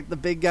thinking like the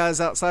big guys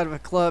outside of a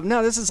club.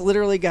 No, this is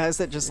literally guys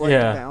that just like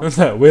to bounce.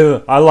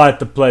 I like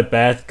to play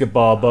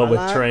basketball, but with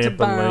I like to trampolines.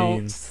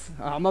 bounce.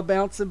 I'm a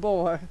bouncing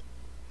boy.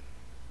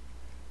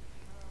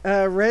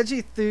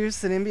 Reggie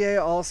Theus, an NBA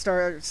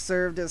All-Star,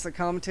 served as a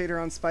commentator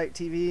on Spike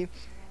TV,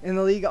 and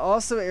the league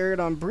also aired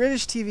on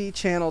British TV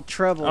channel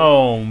Trouble.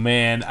 Oh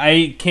man,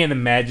 I can't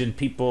imagine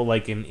people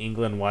like in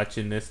England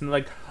watching this and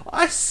like,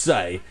 I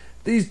say,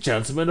 these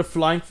gentlemen are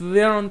flying through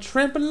the air on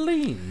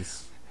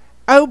trampolines.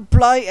 Oh,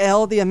 blight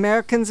hell, the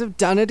Americans have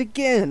done it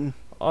again.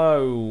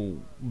 Oh,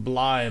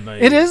 blimey.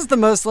 It is the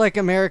most like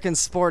American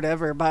sport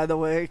ever, by the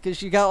way,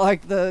 because you got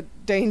like the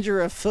danger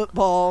of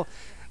football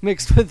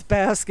mixed with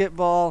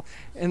basketball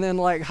and then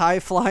like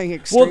high-flying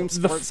extreme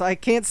sports. I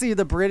can't see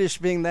the British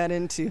being that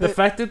into The it.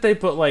 fact that they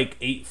put like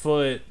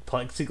 8-foot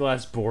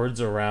plexiglass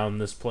boards around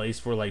this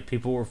place where like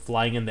people were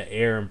flying in the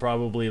air and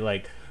probably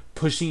like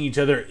pushing each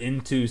other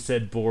into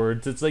said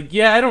boards. It's like,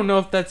 yeah, I don't know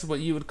if that's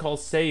what you would call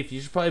safe. You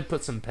should probably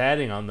put some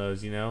padding on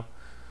those,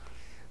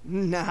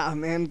 Nah,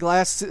 man,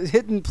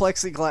 hitting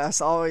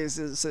plexiglass always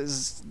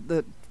is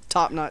the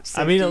top-notch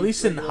safety. I mean, at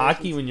least in regulations.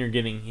 hockey, when you're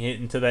getting hit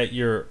into that,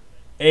 you're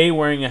A,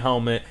 wearing a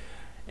helmet,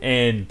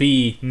 and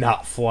B,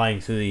 not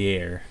flying through the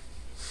air.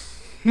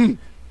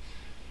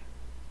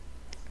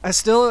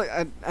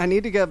 I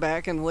need to go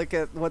back and look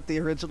at what the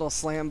original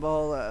Slam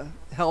Ball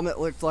helmet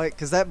looked like,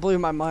 because that blew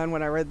my mind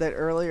when I read that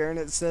earlier, and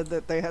it said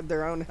that they had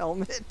their own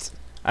helmet.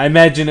 I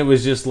imagine it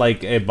was just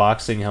like a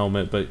boxing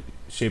helmet, but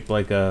shaped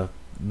like a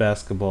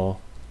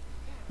basketball.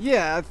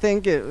 Yeah, I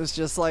think it was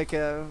just like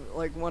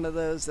one of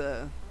those,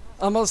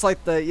 almost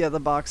like the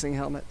boxing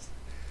helmets.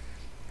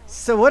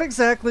 So what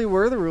exactly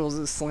were the rules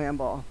of Slam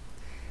Ball?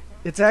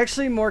 It's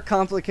actually more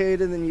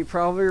complicated than you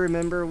probably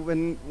remember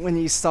when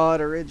you saw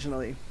it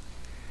originally.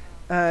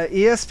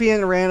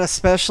 ESPN ran a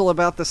special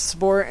about the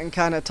sport and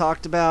kind of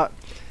talked about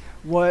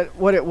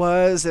what it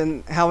was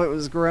and how it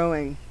was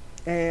growing,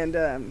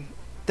 and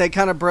they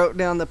kind of broke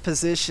down the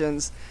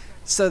positions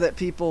so that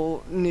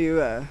people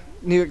knew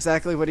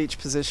exactly what each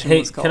position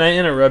was called. Can I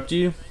interrupt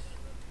you?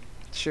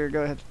 Sure,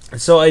 go ahead.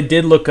 So I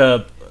did look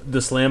up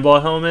the Slam Ball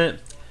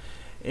helmet,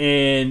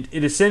 and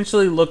it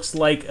essentially looks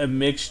like a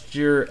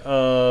mixture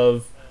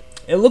of.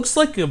 It looks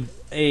like a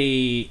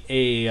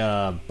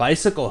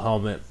bicycle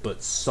helmet,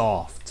 but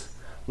soft.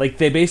 Like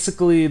they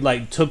basically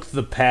like took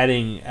the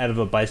padding out of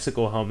a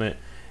bicycle helmet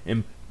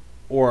and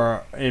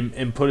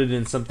put it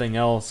in something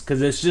else,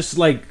 because it's just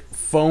like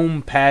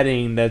foam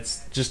padding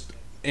that's just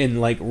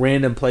in like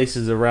random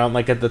places around,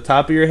 like at the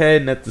top of your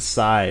head and at the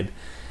side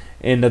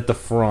and at the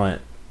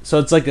front. So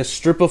it's like a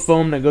strip of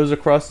foam that goes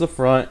across the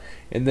front,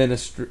 and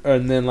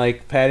then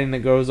like padding that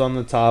goes on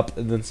the top,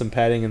 and then some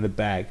padding in the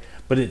back.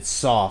 But it's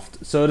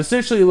soft, so it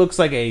essentially looks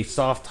like a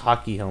soft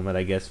hockey helmet,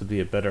 I guess would be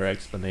a better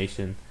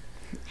explanation.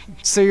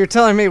 So you're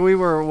telling me we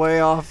were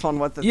way off on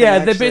what the thing they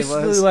actually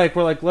basically was?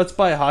 we're like, let's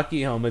buy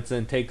hockey helmets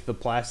and take the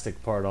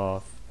plastic part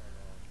off.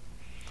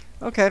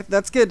 Okay,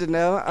 that's good to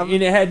know.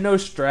 And it had no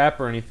strap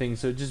or anything,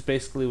 so it just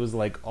basically was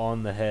like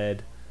on the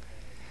head.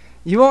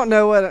 You won't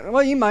know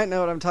well, you might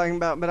know what I'm talking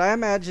about, but I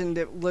imagined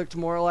it looked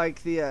more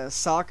like the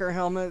soccer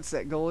helmets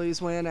that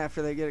goalies win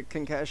after they get a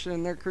concussion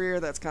in their career.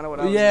 That's kind of what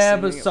I was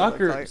assuming but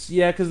soccer, like.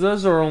 yeah, because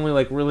those are only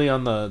like really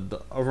on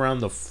the around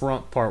the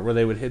front part where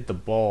they would hit the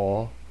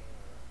ball.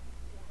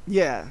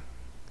 Yeah.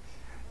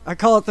 I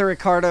call it the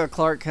Ricardo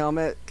Clark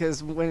helmet,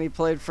 because when he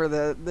played for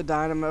the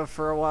Dynamo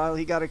for a while,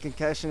 he got a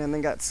concussion and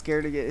then got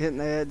scared to get hit in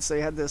the head, so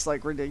he had this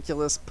like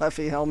ridiculous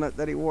puffy helmet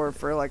that he wore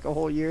for like a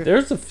whole year.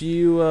 There's a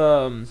few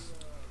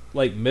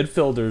like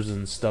midfielders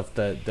and stuff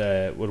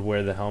that would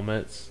wear the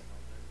helmets.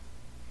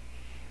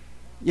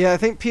 Yeah, I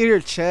think Peter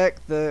Cech,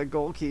 the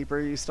goalkeeper,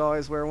 used to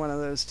always wear one of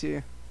those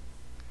too.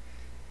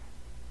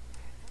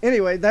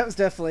 Anyway, that was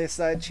definitely a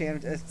side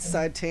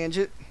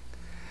tangent.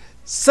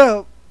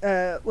 So,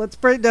 let's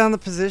break down the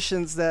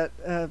positions that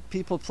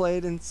people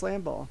played in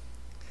Slam Ball.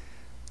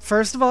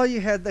 First of all,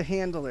 you had the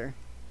handler.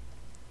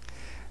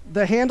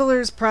 The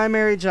handler's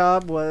primary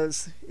job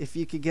was, if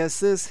you could guess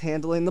this,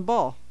 handling the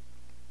ball.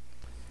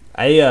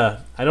 I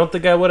don't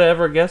think I would have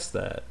ever guessed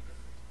that.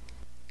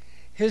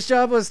 His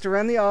job was to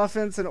run the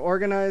offense and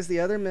organize the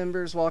other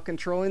members while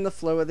controlling the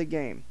flow of the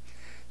game.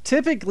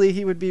 Typically,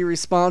 he would be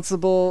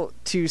responsible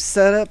to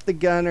set up the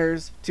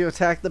gunners to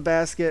attack the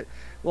basket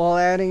while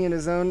adding in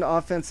his own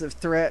offensive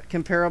threat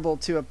comparable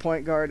to a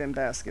point guard in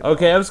basketball.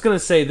 Okay, I was going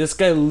to say, this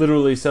guy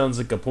literally sounds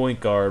like a point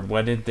guard.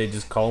 Why didn't they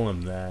just call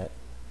him that?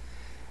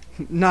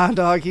 Nah,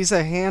 dog, he's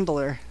a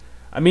handler.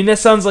 I mean, that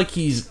sounds like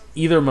he's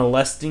either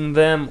molesting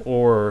them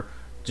or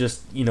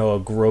just, a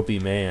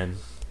gropey man.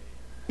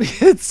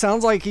 It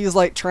sounds like he's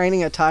like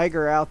training a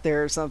tiger out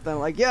there or something.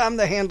 Like, yeah, I'm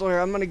the handler.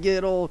 I'm going to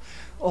get old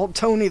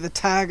Tony the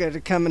Tiger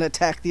to come and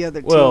attack the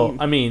other team. Well,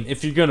 I mean,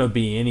 if you're going to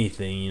be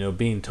anything,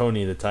 being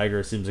Tony the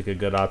Tiger seems like a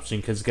good option,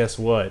 because guess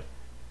what?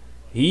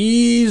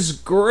 He's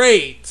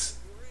great.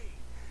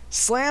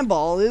 Slam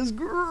Ball is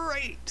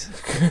great.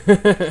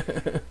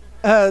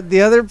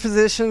 The other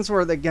positions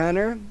were the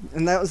gunner,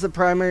 and that was the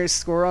primary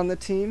scorer on the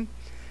team.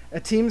 A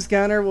team's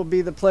gunner will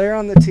be the player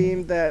on the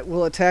team that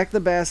will attack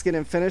the basket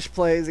and finish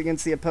plays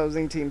against the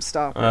opposing team's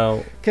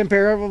stopper,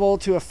 comparable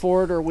to a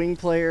forward or wing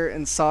player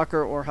in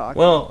soccer or hockey.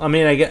 Well, I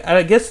mean,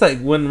 I guess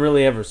that wouldn't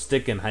really ever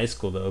stick in high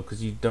school, though,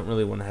 because you don't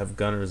really want to have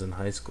gunners in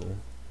high school.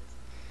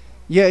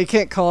 Yeah, you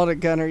can't call it a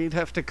gunner. You'd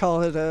have to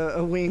call it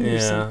a wing or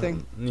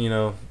something.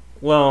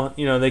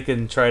 They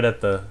can try it at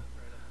the...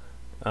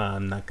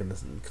 I'm not going to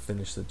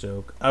finish the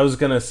joke. I was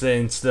going to say,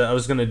 instead, I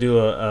was going to do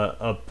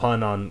a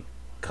pun on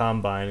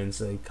Combine and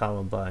say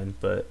Columbine,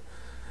 but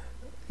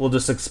we'll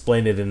just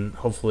explain it and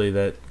hopefully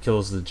that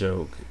kills the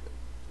joke.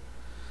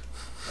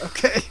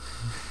 Okay.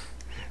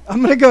 I'm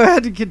going to go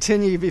ahead and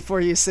continue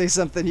before you say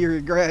something you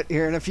regret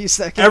here in a few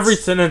seconds. Every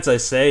sentence I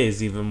say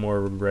is even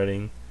more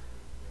regretting,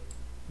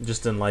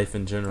 just in life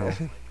in general.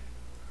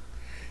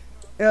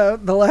 The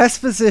last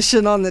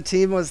position on the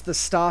team was the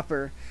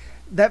stopper.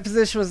 That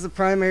position was the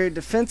primary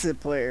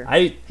defensive player.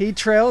 He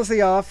trails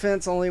the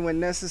offense only when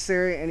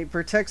necessary, and he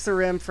protects the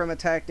rim from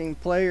attacking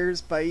players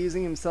by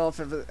using himself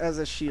as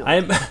a shield. I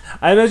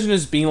imagine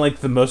as being like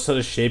the most out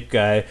of shape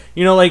guy.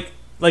 Like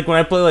when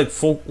I play like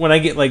when I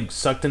get like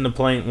sucked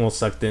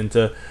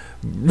into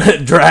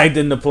dragged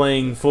into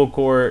playing full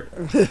court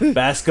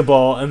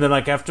basketball, and then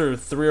like after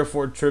 3 or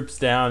 4 trips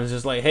down, it's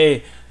just like,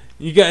 hey,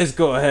 you guys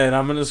go ahead.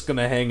 I'm just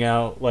gonna hang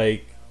out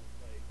like,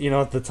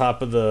 at the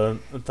top of the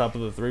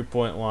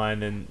 3-point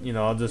line, and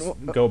I'll just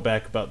go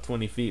back about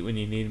 20 feet when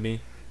you need me.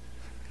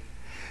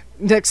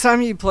 Next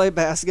time you play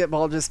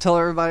basketball, just tell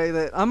everybody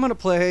that I'm gonna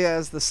play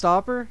as the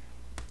stopper.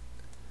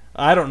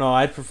 I don't know.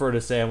 I'd prefer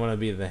to say I want to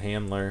be the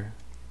handler,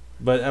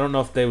 but I don't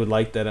know if they would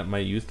like that at my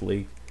youth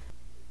league.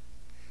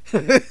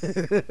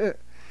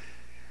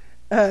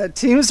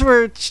 Teams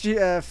were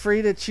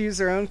free to choose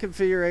their own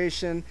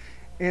configuration,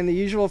 and the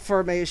usual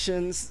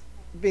formations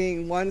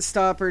being 1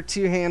 stopper,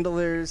 2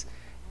 handlers,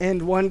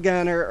 and 1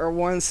 gunner, or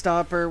 1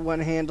 stopper, 1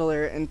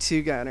 handler, and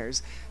 2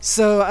 gunners.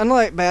 So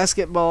unlike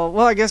basketball,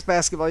 well, I guess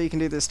basketball you can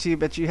do this too,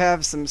 but you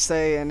have some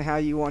say in how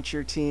you want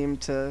your team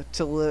to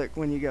look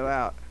when you go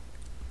out.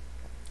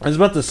 I was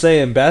about to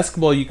say, in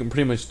basketball you can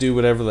pretty much do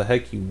whatever the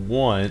heck you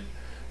want,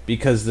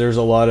 because there's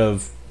a lot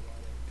of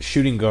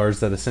shooting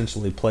guards that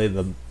essentially play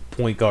the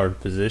point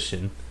guard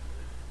position.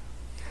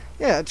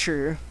 Yeah,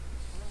 true.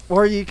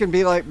 Or you can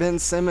be like Ben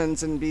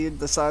Simmons and be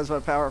the size of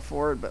a power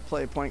forward but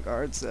play point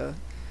guard. So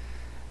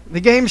the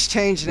game's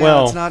changed now.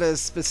 Well, it's not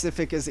as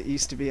specific as it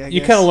used to be, I guess.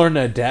 You kind of learn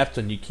to adapt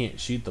when you can't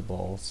shoot the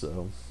ball,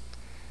 so.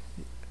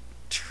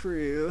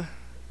 True.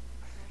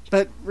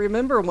 But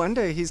remember, one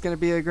day he's going to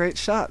be a great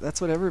shot. That's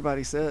what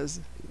everybody says.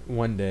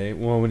 One day.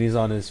 Well, when he's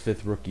on his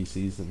 5th rookie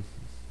season.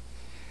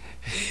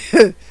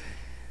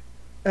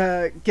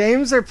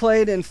 Games are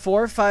played in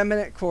 4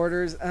 5-minute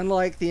quarters,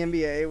 unlike the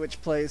NBA,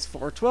 which plays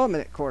 4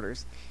 12-minute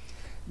quarters.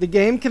 The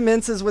game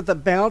commences with a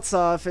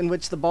bounce-off in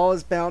which the ball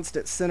is bounced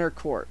at center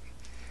court.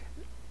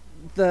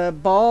 The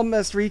ball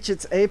must reach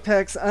its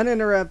apex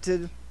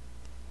uninterrupted,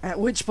 at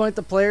which point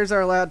the players are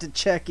allowed to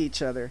check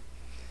each other.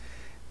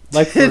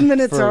 Like 10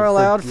 minutes are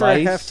allowed for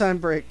a lice? halftime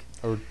break.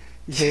 Or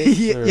ticks,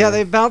 yeah,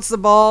 they bounce the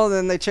ball,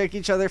 then they check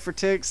each other for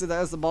ticks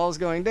as the ball's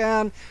going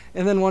down,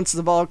 and then once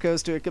the ball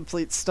goes to a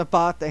complete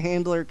stop, the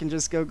handler can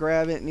just go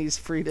grab it, and he's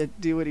free to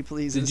do what he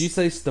pleases. Did you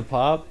say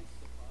stop?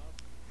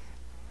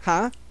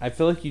 Huh? I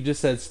feel like you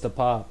just said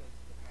stop.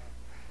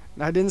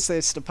 I didn't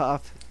say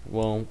stop.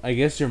 Well, I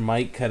guess your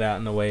mic cut out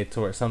in a way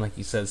to where it sounded like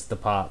you said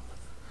stop.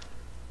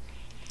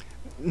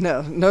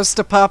 No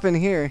stop in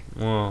here.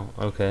 Well,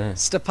 okay.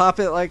 Stop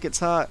it like it's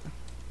hot.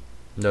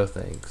 No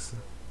thanks.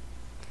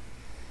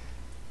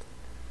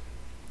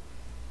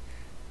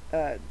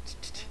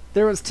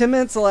 There was 10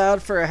 minutes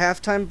allowed for a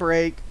halftime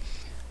break,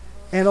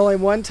 and only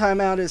 1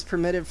 timeout is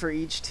permitted for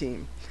each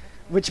team,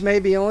 which may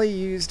be only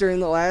used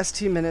during the last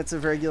 2 minutes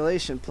of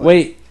regulation play.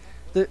 Wait,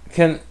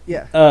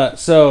 yeah.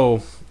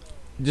 So,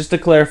 just to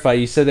clarify,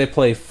 you said they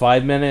play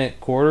 5-minute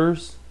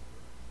quarters?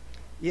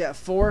 Yeah,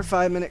 4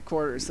 5-minute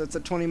quarters. That's a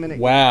 20-minute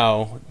game.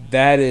 Wow,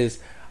 that is...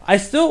 I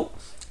still...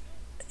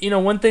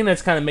 one thing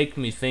that's kind of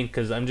making me think,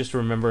 because I'm just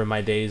remembering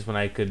my days when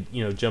I could,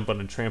 jump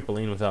on a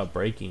trampoline without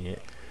breaking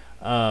it.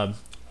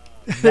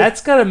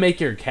 That's got to make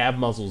your calf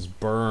muscles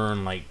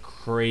burn like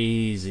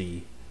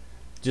crazy.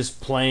 Just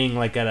playing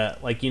like at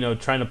a,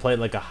 trying to play at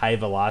like a high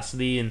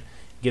velocity and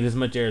get as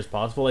much air as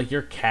possible. Like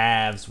your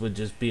calves would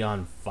just be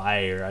on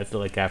fire, I feel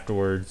like,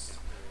 afterwards.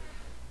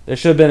 There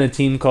should have been a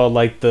team called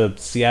like the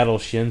Seattle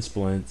Shin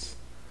Splints.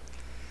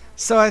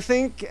 So I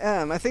think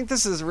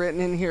this is written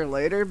in here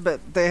later,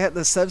 but they had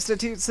the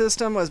substitute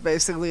system was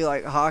basically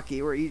like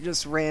hockey, where you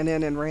just ran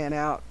in and ran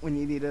out when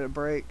you needed a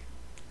break.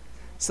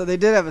 So they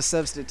did have a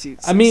substitute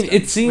system. I mean,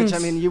 it seems...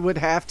 Which, you would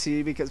have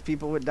to, because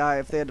people would die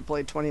if they had to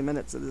play 20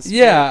 minutes of this.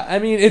 Yeah, I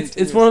mean,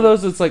 it's one of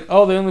those that's like,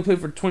 oh, they only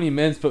played for 20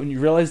 minutes, but when you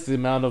realize the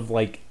amount of,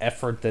 like,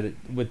 effort that it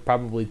would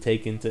probably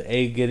take into,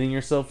 A, getting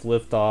yourself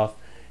lift off,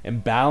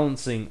 and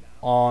balancing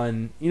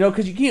on...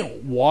 because you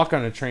can't walk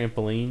on a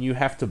trampoline, you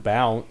have to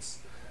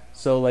bounce.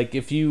 So, like,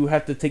 if you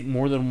have to take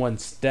more than one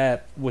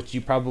step, which you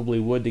probably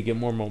would to get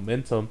more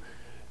momentum,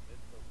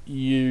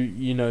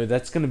 you know,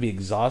 that's going to be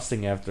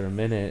exhausting after a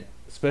minute.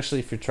 Especially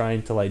if you're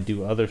trying to, like,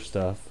 do other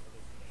stuff.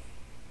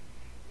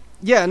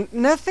 Yeah,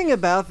 nothing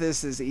about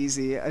this is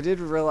easy. I did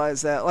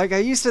realize that. Like, I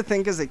used to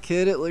think as a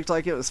kid it looked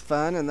like it was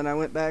fun, and then I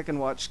went back and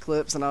watched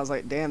clips, and I was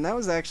like, damn, that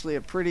was actually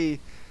a pretty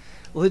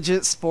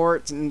legit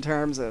sport in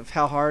terms of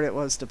how hard it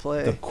was to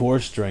play. The core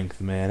strength,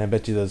 man. I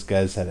bet you those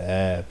guys had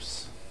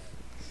abs.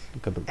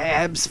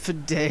 Abs for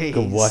days.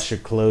 Go wash your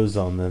clothes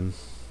on them.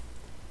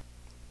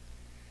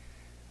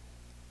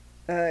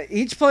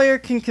 Each player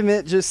can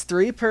commit just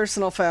 3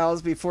 personal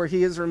fouls before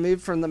he is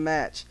removed from the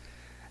match,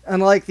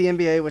 unlike the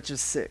NBA, which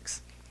is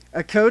 6.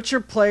 A coach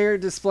or player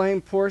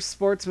displaying poor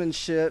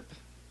sportsmanship,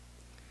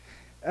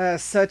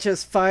 such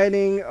as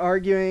fighting,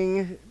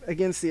 arguing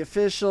against the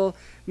official,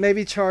 may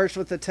be charged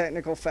with a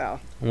technical foul.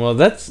 Well,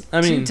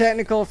 2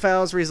 technical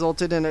fouls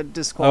resulted in a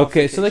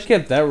disqualification. Okay, so they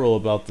kept that rule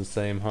about the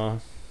same, huh?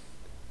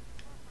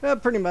 Yeah,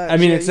 pretty much. I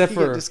mean, yeah, except you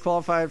can for... get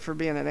disqualified for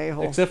being an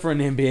a-hole. Except for in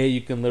the NBA, you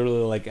can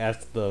literally, like,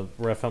 ask the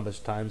ref how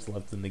much time's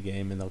left in the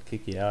game, and they'll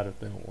kick you out if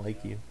they don't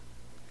like you.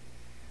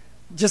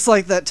 Just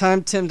like that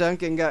time Tim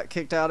Duncan got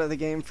kicked out of the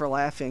game for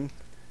laughing.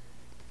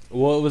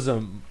 Well, it was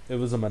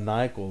a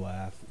maniacal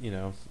laugh,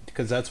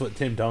 Because that's what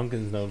Tim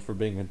Duncan's known for,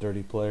 being a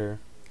dirty player.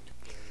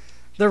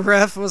 The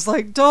ref was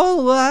like,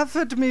 "Don't laugh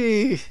at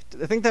me."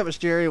 I think that was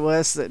Jerry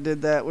West that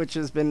did that, which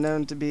has been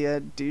known to be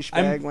a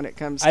douchebag when it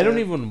comes to... I don't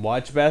even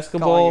watch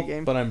basketball,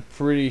 but I'm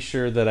pretty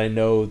sure that I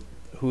know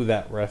who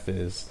that ref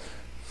is.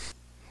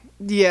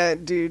 Yeah,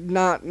 dude,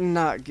 not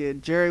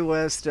good. Jerry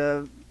West,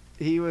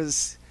 he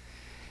was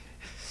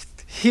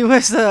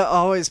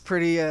always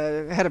pretty,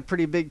 had a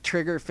pretty big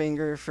trigger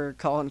finger for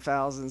calling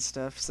fouls and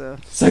stuff, so...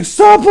 It's like,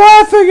 stop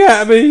laughing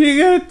at me! You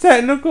get a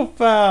technical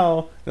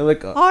foul! They're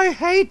like, I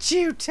hate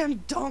you,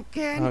 Tim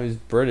Duncan! Oh, he's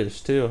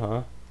British too,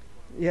 huh?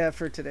 Yeah,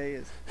 for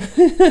today is.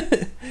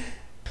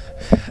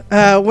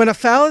 When a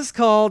foul is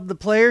called, the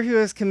player who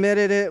has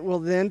committed it will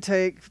then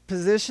take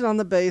position on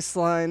the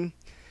baseline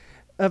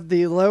of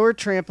the lower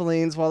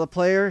trampolines, while the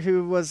player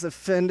who was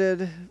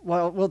offended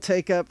will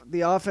take up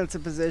the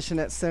offensive position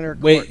at center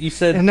court. Wait, you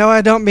said... And no, I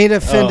don't mean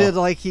offended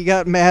like he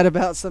got mad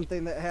about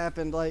something that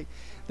happened. Like,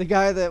 the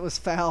guy that was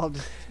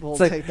fouled will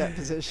take that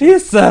position. He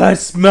said I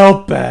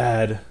smell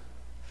bad.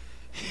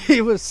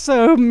 He was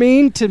so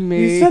mean to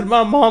me. He said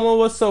my mama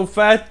was so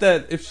fat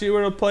that if she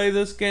were to play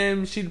this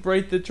game, she'd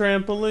break the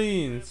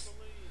trampolines.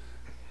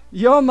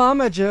 Yo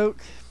mama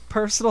joke.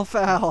 Personal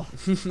foul.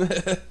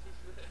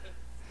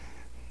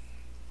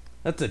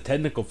 That's a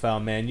technical foul,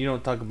 man. You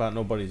don't talk about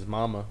nobody's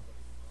mama.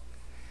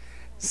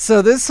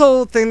 So this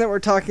whole thing that we're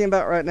talking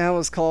about right now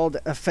is called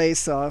a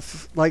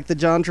face-off, like the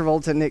John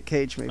Travolta Nick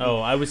Cage movie. Oh,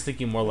 I was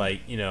thinking more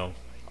like,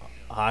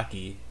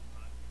 hockey.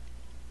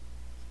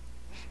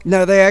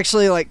 No, they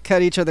actually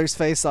cut each other's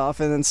face off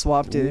and then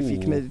swapped it if you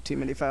committed too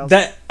many fouls.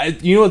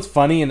 You know what's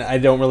funny, and I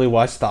don't really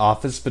watch The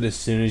Office, but as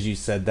soon as you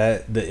said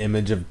that, the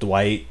image of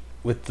Dwight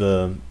with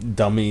the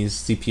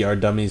CPR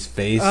dummies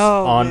face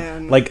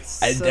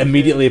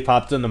immediately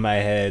popped into my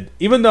head.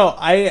 Even though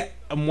I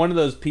am one of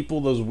those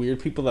weird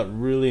people that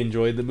really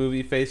enjoyed the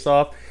movie Face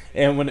Off,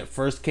 and when it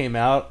first came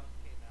out,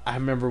 I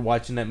remember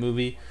watching that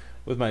movie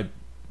with my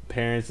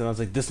parents, and I was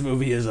like, this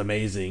movie is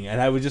amazing,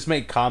 and I would just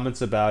make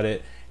comments about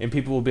it, and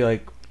people would be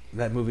like,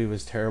 that movie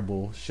was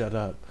terrible, shut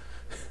up.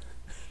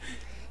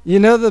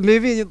 The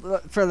movie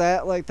for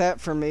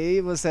that, for me,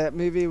 was that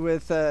movie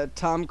with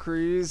Tom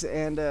Cruise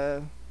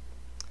and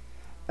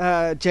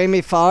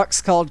Jamie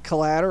Foxx called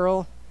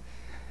Collateral.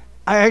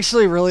 I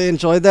actually really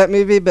enjoyed that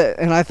movie,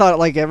 and I thought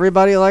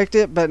everybody liked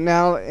it, but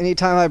now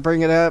anytime I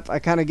bring it up, I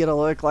kind of get a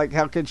look like,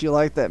 how could you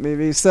like that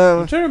movie? So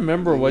I'm trying to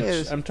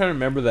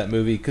remember that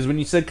movie, because when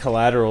you said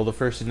Collateral, the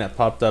first thing that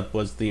popped up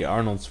was the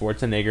Arnold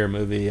Schwarzenegger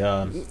movie,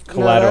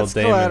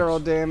 Collateral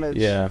Damage.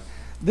 Yeah.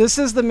 This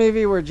is the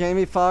movie where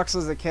Jamie Foxx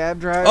was a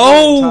cab driver.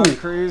 Oh! And Tom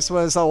Cruise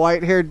was a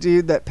white-haired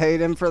dude that paid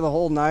him for the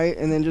whole night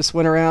and then just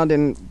went around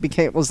and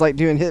was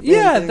doing hitman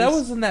things. That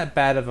wasn't that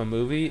bad of a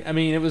movie. I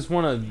mean, it was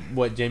one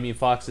of Jamie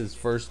Foxx's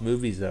first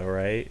movies, though,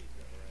 right?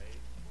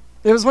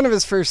 It was one of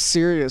his first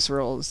serious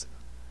roles.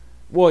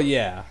 Well,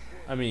 yeah.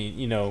 I mean,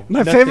 my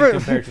nothing favorite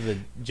compared to the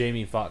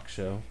Jamie Foxx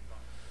show.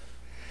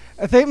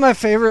 I think my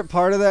favorite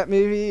part of that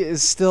movie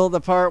is still the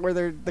part where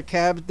they're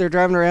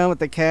driving around with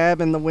the cab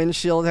and the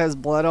windshield has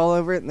blood all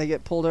over it and they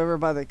get pulled over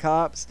by the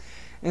cops.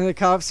 And the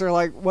cops are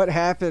like, what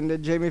happened?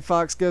 And Jamie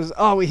Foxx goes,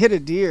 oh, we hit a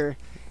deer.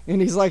 And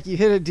he's like, you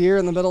hit a deer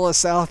in the middle of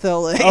South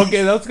LA.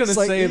 Okay, I was going to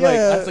say,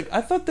 yeah.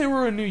 I thought they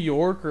were in New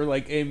York or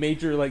a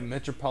major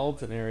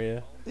metropolitan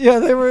area. Yeah,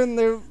 they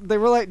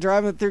were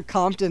driving through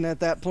Compton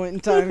at that point in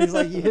time. He's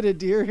like, you hit a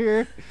deer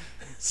here?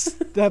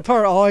 That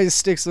part always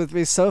sticks with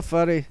me. So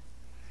funny.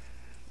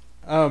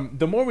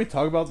 The more we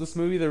talk about this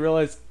movie, I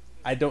realize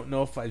I don't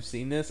know if I've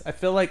seen this. I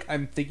feel like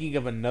I'm thinking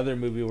of another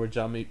movie where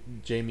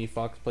Jamie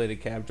Foxx played a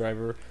cab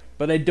driver,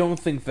 but I don't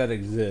think that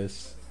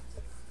exists.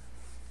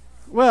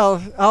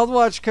 Well, I'll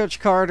watch Coach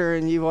Carter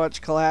and you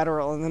watch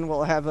Collateral, and then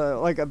we'll have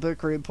a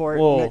book report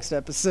next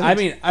episode. I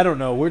mean, I don't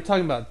know. We're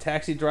talking about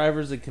taxi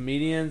drivers and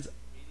comedians.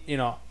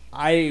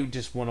 I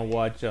just want to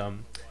watch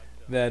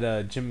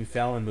that Jimmy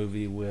Fallon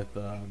movie with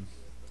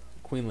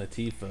Queen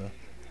Latifah.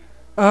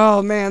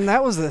 Oh man,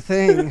 that was the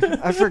thing.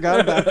 I forgot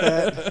about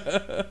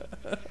that.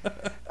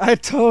 I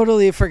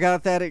totally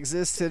forgot that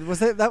existed.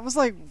 That was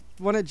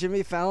one of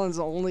Jimmy Fallon's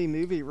only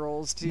movie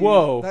roles too.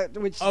 Whoa.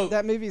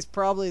 That movie's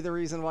probably the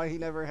reason why he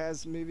never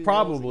has movie roles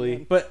probably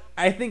again. But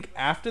I think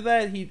after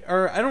that I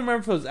don't remember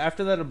if it was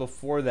after that or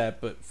before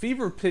that, but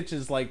Fever Pitch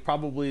is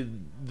probably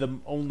the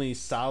only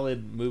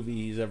solid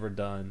movie he's ever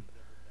done.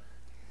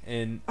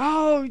 And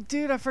oh,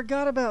 dude, I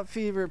forgot about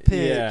Fever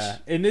Pitch. Yeah,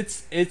 and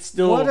it's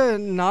still what a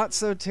not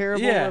so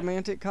terrible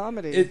romantic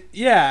comedy.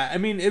 I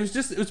mean, it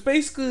was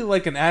basically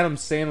like an Adam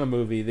Sandler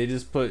movie. They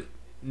just put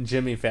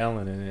Jimmy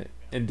Fallon in it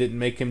and didn't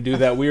make him do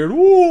that weird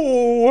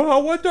 "Whoa,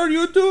 what are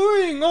you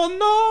doing?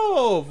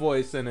 Oh no!"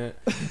 voice in it.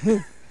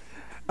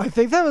 I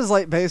think that was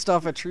based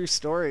off a true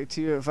story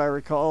too, if I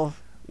recall.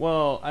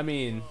 Well, I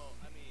mean,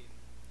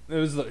 he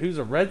was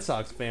a Red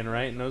Sox fan,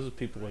 right? And those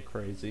people are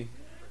crazy.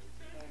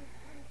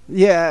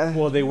 Yeah.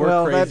 Well, they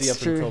were crazy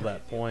up until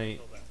that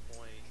point.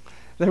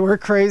 They were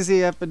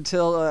crazy up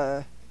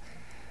until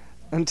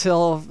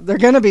until they're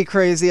going to be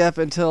crazy up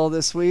until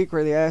this week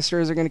where the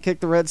Astros are going to kick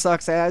the Red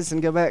Sox ass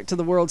and go back to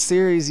the World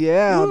Series.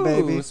 Yeah, Ooh,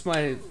 baby. It's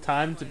my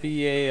time to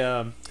be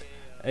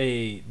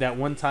that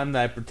one time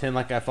that I pretend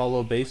like I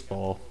follow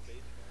baseball.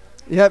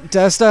 Yep,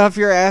 dust off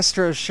your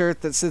Astros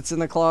shirt that sits in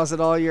the closet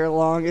all year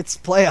long. It's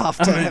playoff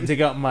I'm time. gonna dig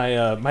out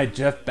my my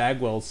Jeff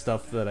Bagwell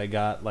stuff that I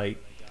got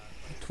like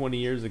 20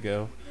 years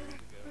ago.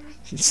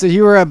 So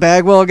you were a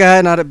Bagwell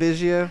guy, not a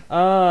Biggio?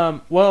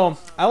 Well,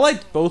 I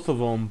liked both of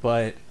them,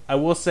 but I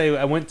will say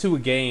I went to a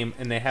game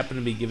and they happened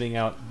to be giving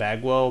out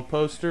Bagwell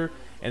poster,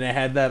 and I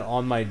had that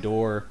on my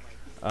door,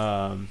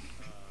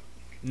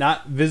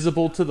 not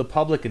visible to the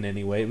public in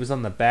any way. It was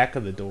on the back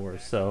of the door,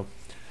 so.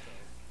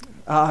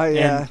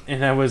 Yeah.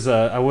 And I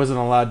wasn't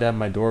allowed to have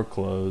my door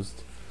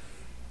closed.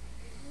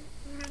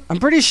 I'm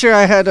pretty sure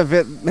I had I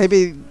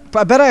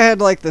bet I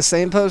had like the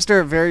same poster,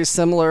 a very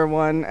similar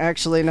one.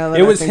 Actually, now that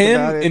It was I think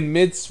him about it. in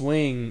mid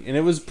swing, and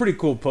it was a pretty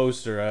cool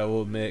poster, I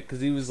will admit, because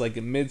he was like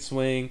in mid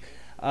swing.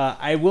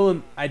 I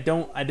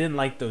didn't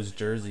like those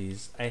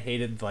jerseys. I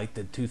hated like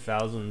the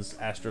 2000s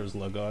Astros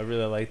logo. I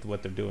really liked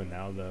what they're doing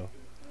now, though.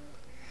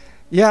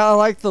 Yeah, I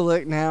like the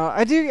look now.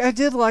 I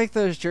did like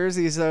those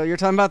jerseys though. You're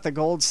talking about the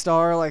gold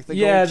star, like the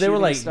gold they were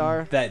like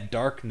star. that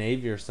dark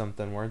navy or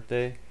something, weren't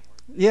they?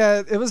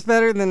 Yeah, it was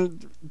better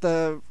than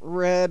the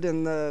red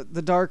and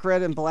the dark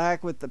red and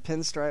black with the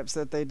pinstripes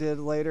that they did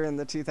later in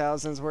the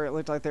 2000s, where it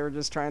looked like they were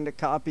just trying to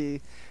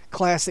copy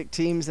classic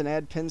teams and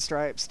add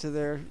pinstripes to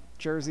their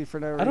jersey for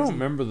no reason. I don't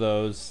remember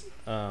those,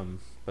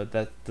 but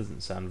that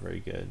doesn't sound very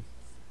good.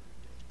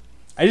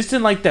 I just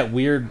didn't like that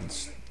weird.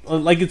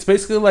 Like, it's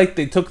basically like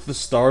they took the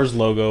Stars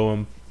logo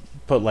and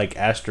put like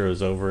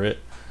Astros over it.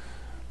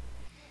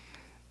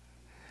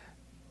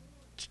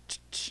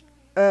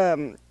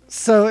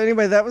 So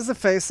anyway, that was the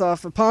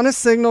face-off. Upon a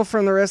signal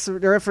from the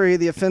referee,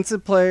 the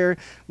offensive player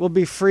will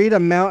be free to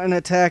mount an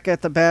attack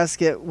at the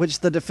basket, which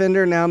the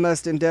defender now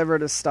must endeavor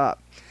to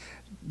stop.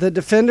 The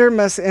defender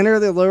must enter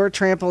the lower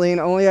trampoline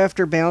only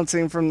after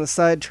bouncing from the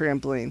side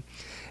trampoline.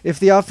 If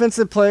the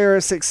offensive player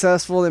is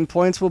successful, then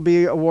points will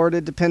be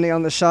awarded depending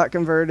on the shot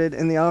converted,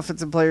 and the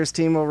offensive player's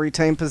team will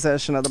retain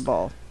possession of the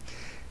ball.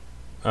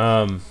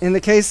 In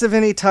the case of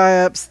any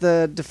tie-ups,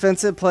 the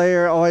defensive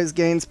player always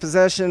gains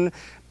possession,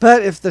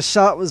 but if the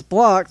shot was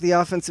blocked, the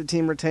offensive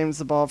team retains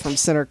the ball from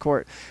center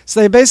court. So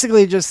they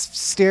basically just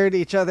stared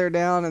each other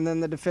down, and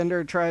then the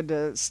defender tried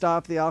to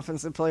stop the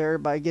offensive player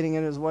by getting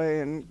in his way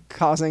and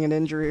causing an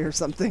injury or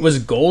something. Was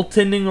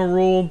goaltending a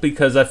rule?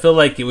 Because I feel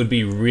like it would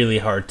be really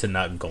hard to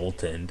not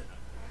goaltend.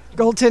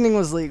 Goaltending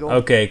was legal.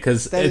 Okay,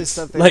 because that it's is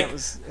something like, that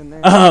was in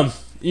there.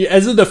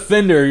 As a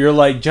defender, you're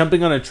like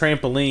jumping on a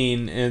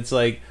trampoline, and it's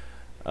like,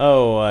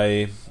 oh,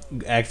 I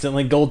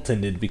accidentally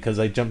goaltended because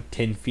I jumped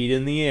 10 feet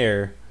in the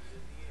air.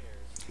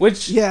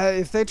 Which, yeah,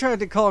 if they tried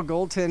to call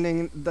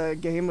goaltending, the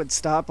game would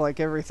stop like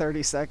every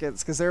 30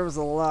 seconds because there was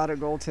a lot of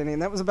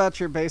goaltending. That was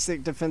about your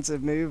basic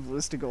defensive move,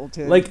 was to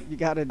goaltend. Like, you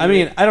got to. I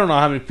don't know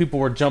how many people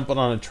were jumping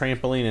on a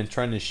trampoline and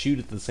trying to shoot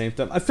at the same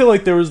time. I feel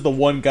like there was the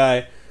one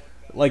guy,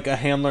 like a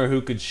handler, who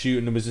could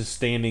shoot and was just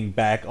standing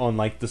back on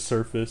like the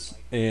surface.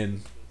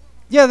 And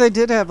yeah, they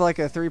did have like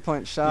a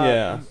 3-point shot.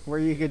 Yeah. Where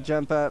you could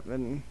jump up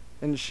and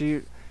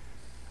shoot.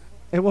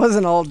 It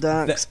wasn't all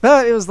dunks,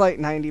 but it was like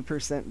 90%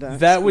 dunks.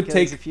 That would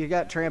take. If you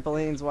got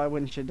trampolines, why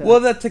wouldn't you dunk? Well,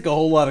 that'd take a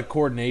whole lot of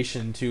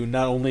coordination to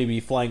not only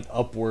be flying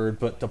upward,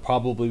 but to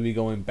probably be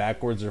going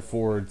backwards or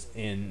forwards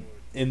in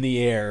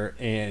the air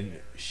and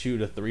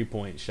shoot a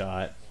 3-point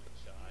shot.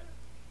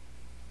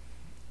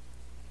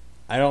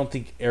 I don't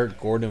think Eric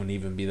Gordon would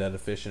even be that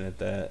efficient at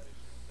that.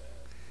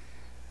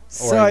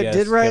 So I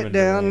did write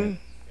down.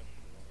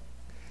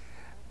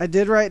 I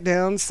did write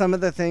down some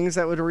of the things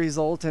that would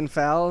result in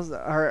fouls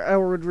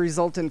or would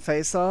result in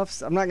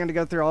face-offs. I'm not going to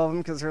go through all of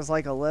them because there's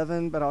like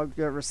 11, but I'll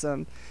go over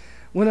some.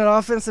 When an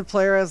offensive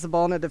player has the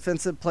ball and a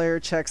defensive player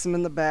checks him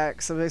in the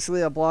back, so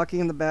basically a blocking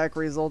in the back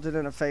resulted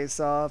in a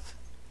face-off.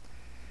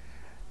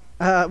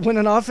 When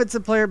an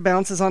offensive player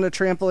bounces on a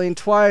trampoline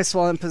twice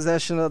while in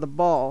possession of the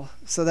ball,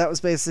 so that was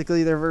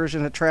basically their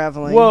version of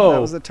traveling. Whoa. That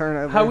was a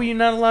turnover. How were you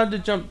not allowed to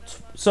jump?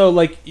 So,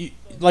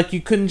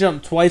 you couldn't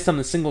jump twice on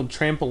a single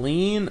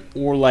trampoline,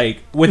 or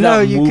like without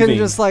moving? No, you couldn't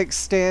just like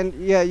stand.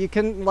 Yeah, you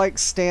couldn't like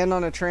stand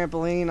on a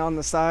trampoline on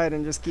the side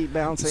and just keep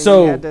bouncing.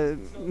 So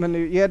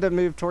you had to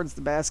move towards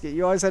the basket.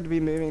 You always had to be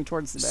moving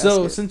towards the basket.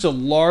 So since a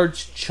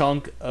large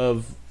chunk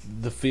of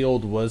the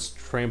field was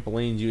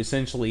trampolines, you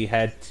essentially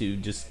had to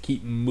just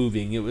keep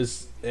moving. It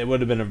would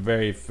have been a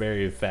very,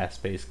 very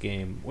fast-paced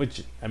game,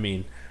 which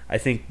I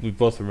think we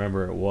both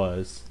remember it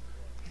was.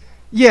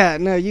 Yeah,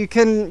 no, you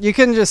couldn't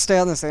just stay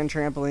on the same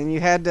trampoline. You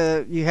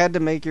had to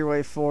make your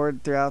way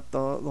forward throughout the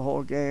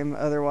whole game.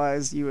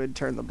 Otherwise, you would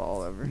turn the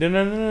ball over.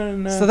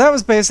 No. So that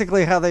was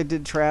basically how they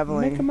did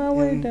traveling. Making my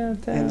way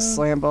downtown in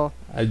slam ball.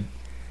 I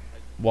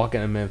walk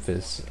into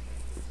Memphis.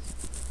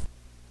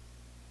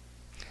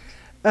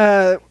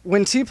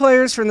 When two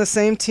players from the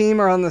same team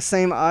are on the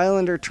same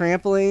island or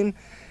trampoline,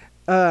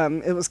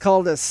 it was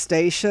called a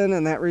station,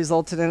 and that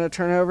resulted in a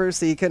turnover.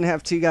 So you couldn't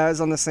have two guys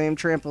on the same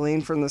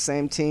trampoline from the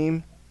same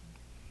team.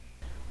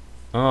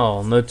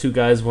 Oh, no two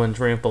guys, one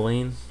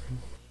trampoline.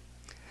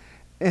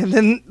 And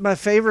then my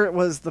favorite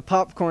was the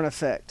popcorn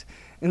effect.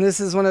 And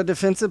this is when a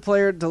defensive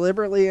player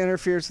deliberately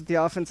interferes with the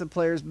offensive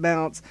player's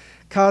bounce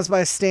caused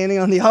by standing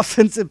on the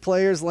offensive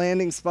player's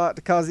landing spot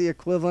to cause the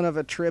equivalent of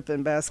a trip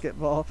in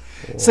basketball.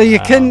 Wow. So you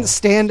couldn't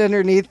stand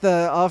underneath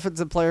the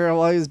offensive player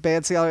while he was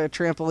bouncing out of a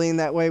trampoline.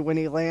 That way, when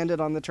he landed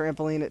on the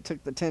trampoline, it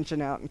took the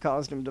tension out and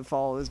caused him to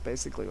fall, is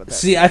basically what that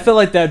See, I feel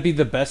like that'd be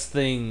the best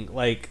thing.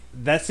 Like,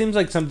 that seems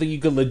like something you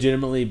could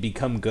legitimately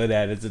become good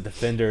at as a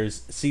defender,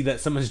 is see that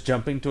someone's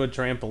jumping to a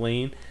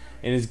trampoline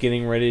and is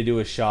getting ready to do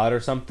a shot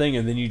or something,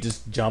 and then you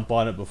just jump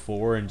on it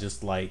before and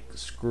just, like,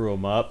 screw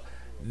them up.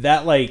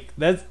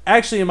 That's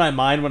actually in my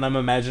mind when I'm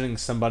imagining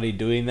somebody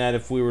doing that.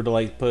 If we were to,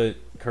 like, put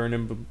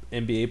current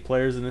NBA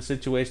players in a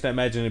situation, I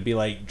imagine it'd be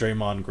like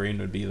Draymond Green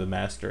would be the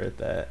master at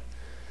that.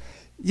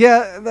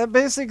 Yeah, that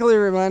basically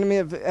reminded me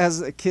of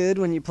as a kid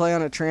when you play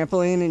on a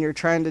trampoline and you're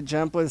trying to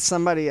jump with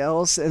somebody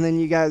else, and then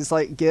you guys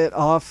like get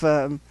off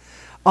of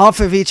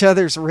each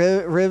other's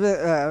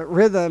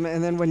rhythm,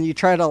 and then when you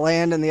try to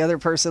land and the other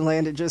person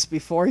landed just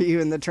before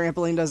you, and the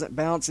trampoline doesn't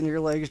bounce, and your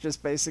legs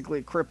just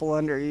basically cripple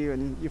under you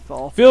and you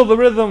fall. Feel the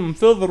rhythm,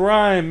 feel the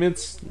rhyme.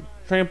 It's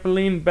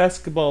trampoline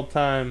basketball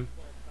time.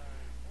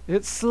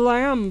 It's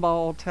slam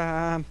ball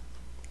time.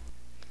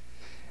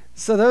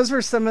 So those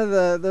were some of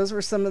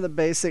the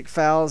basic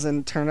fouls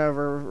and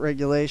turnover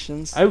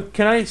regulations.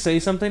 Can I say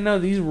something now?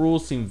 These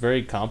rules seem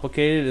very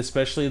complicated,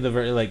 especially the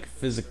very like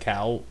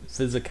physical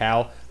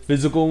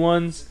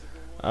ones.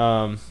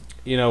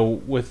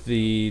 With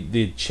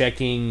the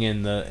checking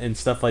and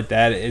stuff like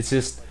that. It's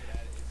just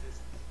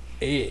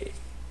it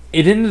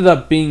ended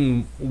up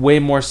being way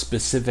more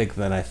specific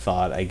than I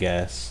thought, I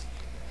guess.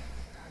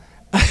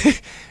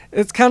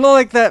 It's kind of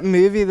like that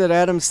movie that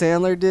Adam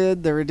Sandler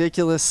did, The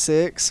Ridiculous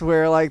Six,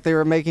 where like they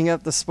were making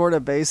up the sport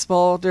of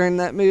baseball during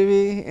that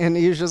movie, and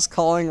he was just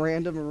calling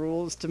random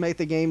rules to make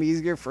the game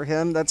easier for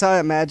him. That's how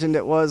I imagined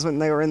it was when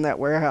they were in that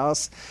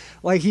warehouse.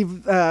 Like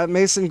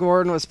Mason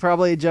Gordon was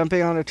probably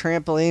jumping on a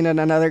trampoline, and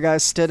another guy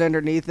stood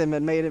underneath him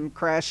and made him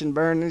crash and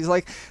burn. And he's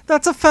like,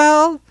 "That's a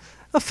foul."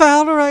 A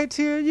foul right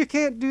here. You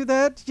can't do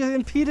that. You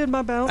impeded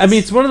my bounce. I mean,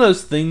 it's one of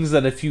those things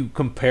that if you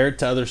compare it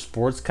to other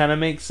sports kind of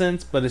makes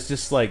sense, but it's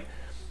just like,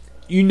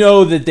 you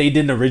know that they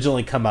didn't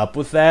originally come up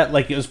with that.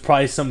 Like, it was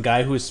probably some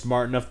guy who was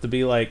smart enough to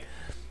be like,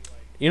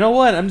 you know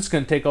what? I'm just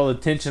going to take all the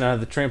tension out of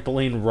the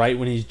trampoline right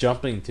when he's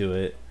jumping to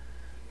it.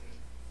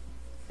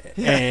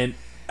 Yeah.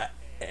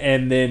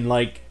 And then,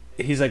 like,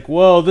 he's like,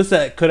 well,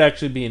 that could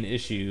actually be an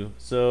issue.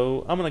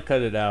 So I'm going to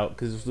cut it out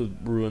because this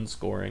would ruin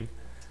scoring.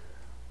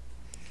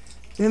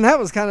 And that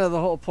was kind of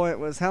the whole point,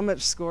 was how much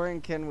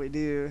scoring can we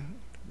do?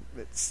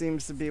 It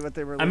seems to be what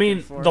they were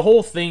looking for. The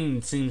whole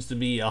thing seems to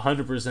be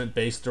 100%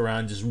 based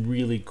around just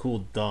really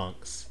cool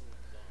dunks.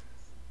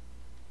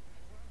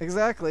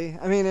 Exactly.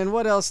 I mean, and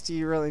what else do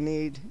you really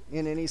need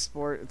in any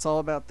sport? It's all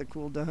about the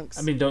cool dunks.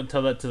 I mean, don't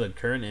tell that to the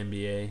current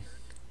NBA.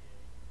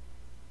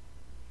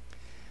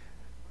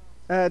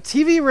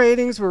 TV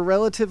ratings were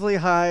relatively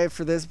high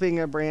for this being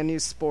a brand new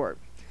sport.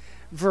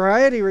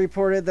 Variety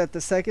reported that the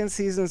second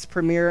season's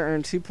premiere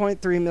earned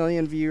 2.3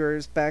 million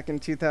viewers back in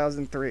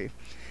 2003.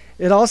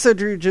 It also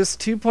drew just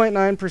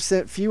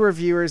 2.9% fewer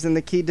viewers in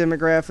the key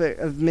demographic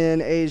of men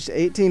aged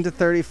 18 to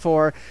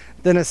 34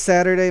 than a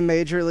Saturday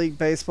Major League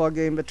Baseball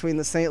game between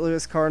the St.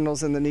 Louis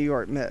Cardinals and the New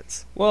York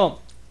Mets.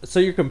 Well, so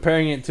you're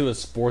comparing it to a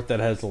sport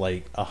that has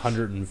like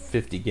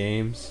 150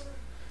 games,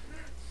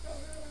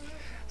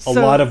 a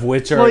lot of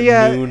which are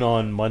at noon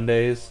on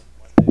Mondays.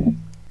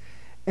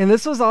 And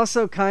this was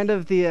also kind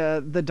of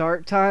the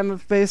dark time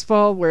of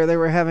baseball, where they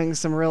were having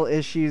some real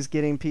issues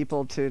getting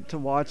people to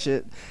watch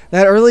it.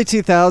 That early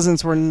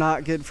 2000s were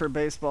not good for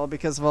baseball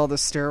because of all the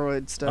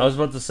steroid stuff. I was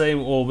about to say,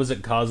 well, was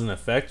it cause and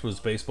effect? Was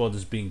baseball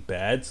just being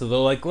bad? So they're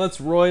like, let's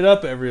roid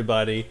up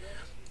everybody.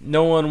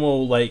 No one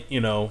will, like,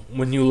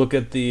 when you look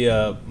at the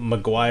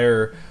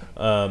McGuire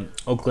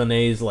Oakland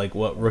A's, like,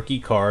 rookie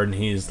card, and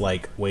he's,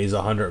 like, weighs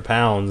 100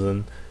 pounds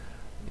and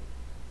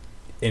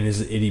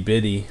is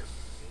itty-bitty.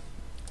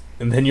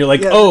 And then you're like,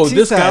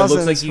 this guy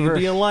looks like he could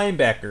be a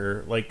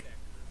linebacker. Like,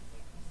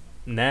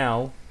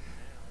 now.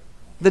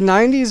 The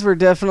 90s were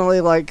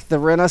definitely like the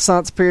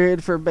renaissance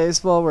period for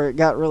baseball, where it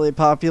got really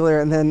popular,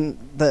 and then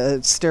the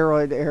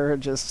steroid era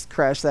just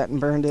crashed that and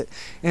burned it.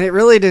 And it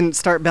really didn't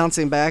start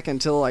bouncing back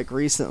until like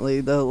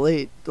recently, the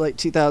late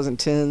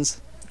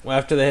 2010s. Well,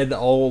 after they had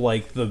all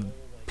like the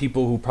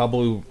people who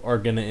probably are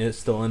going to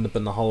still end up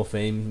in the Hall of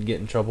Fame and get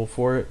in trouble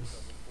for it.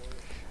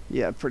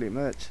 Yeah, pretty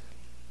much.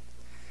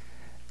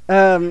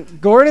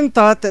 Gordon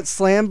thought that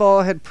slam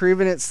ball had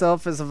proven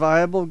itself as a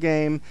viable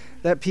game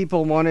that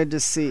people wanted to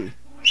see.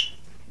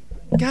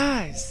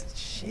 Guys,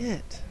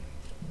 shit.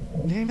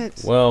 Damn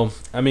it. Well,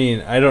 I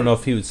mean, I don't know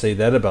if he would say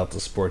that about the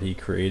sport he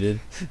created.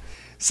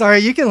 Sorry,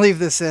 you can leave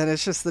this in.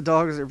 It's just the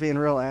dogs are being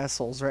real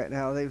assholes right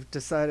now. They've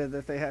decided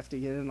that they have to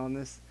get in on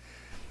this.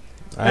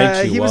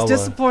 He was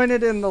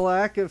disappointed in the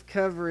lack of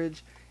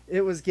coverage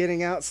it was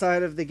getting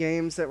outside of the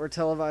games that were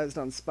televised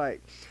on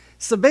Spike.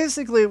 So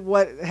basically,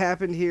 what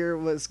happened here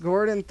was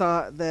Gordon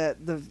thought that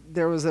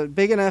there was a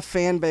big enough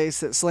fan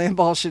base that slam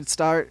ball should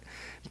start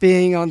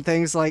being on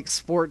things like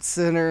Sports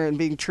Center and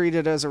being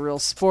treated as a real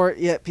sport,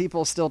 yet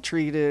people still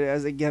treat it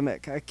as a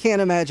gimmick. I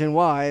can't imagine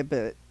why,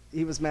 but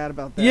he was mad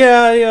about that.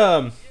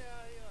 Yeah,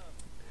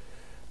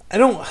 I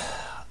don't.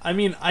 I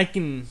mean, I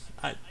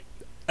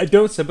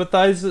don't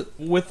sympathize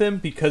with him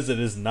because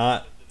it is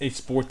not a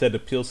sport that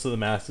appeals to the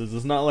masses.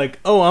 It's not like,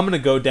 oh, I'm gonna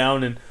go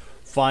down and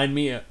find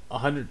me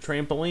 100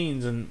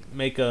 trampolines and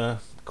make a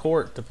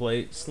court to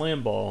play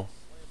slam ball.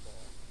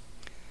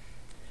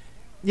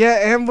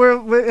 Yeah, and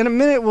we're in a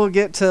minute we'll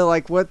get to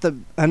like what the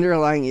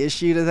underlying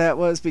issue to that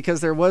was,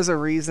 because there was a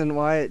reason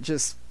why it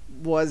just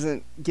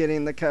wasn't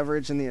getting the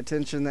coverage and the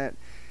attention that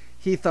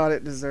he thought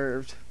it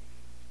deserved.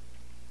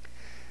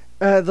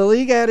 The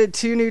league added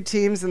 2 new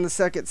teams in the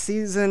second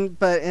season,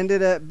 but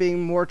ended up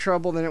being more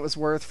trouble than it was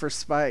worth for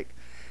Spike.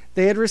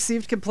 They had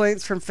received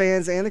complaints from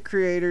fans and the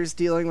creators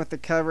dealing with the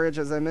coverage,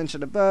 as I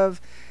mentioned above,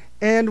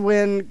 and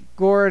when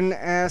Gordon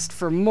asked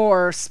for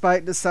more,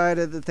 Spike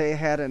decided that they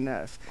had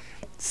enough.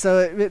 So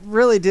it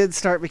really did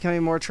start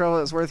becoming more trouble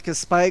than it was worth, because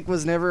Spike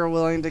was never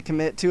willing to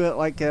commit to it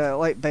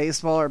like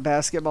baseball or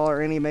basketball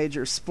or any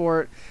major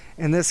sport,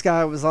 and this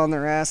guy was on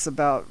their ass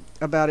about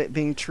it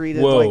being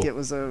treated like it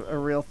was a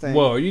real thing.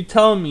 Whoa, are you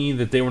telling me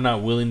that they were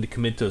not willing to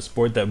commit to a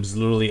sport that was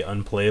literally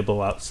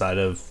unplayable outside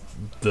of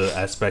the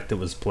aspect it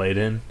was played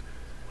in?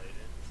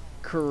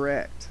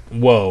 Correct.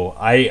 Whoa,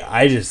 I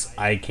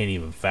can't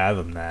even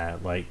fathom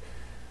that. Like,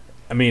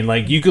 I mean,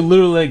 like, you could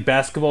literally, like,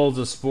 basketball is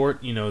a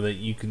sport, you know, that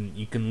you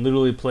can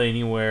literally play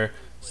anywhere.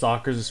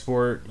 Soccer's a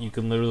sport you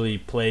can literally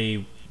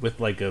play with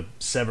like a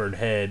severed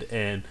head,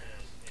 and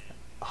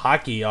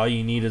hockey, all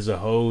you need is a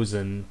hose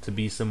and to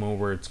be somewhere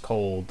where it's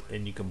cold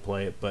and you can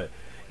play it. But,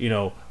 you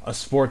know, a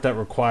sport that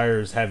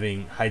requires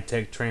having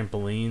high-tech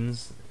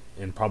trampolines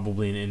and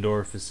probably an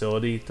indoor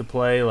facility to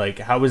play, like,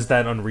 how is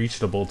that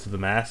unreachable to the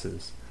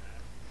masses?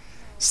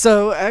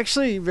 So,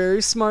 actually,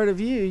 very smart of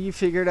you. You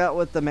figured out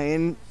what the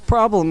main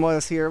problem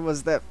was here,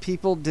 was that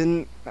people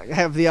didn't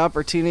have the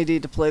opportunity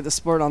to play the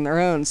sport on their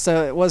own,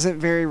 so it wasn't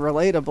very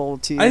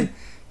relatable to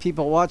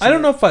people watching. I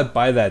don't know if I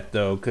buy that,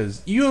 though,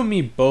 because you and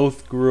me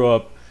both grew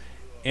up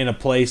in a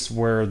place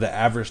where the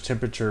average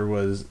temperature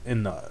was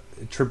in the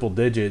triple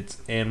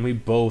digits, and we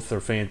both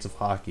are fans of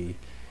hockey,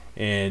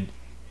 and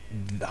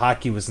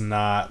hockey was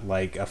not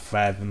like a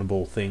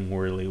fathomable thing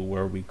really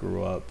where we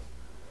grew up.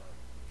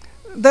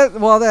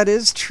 That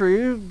is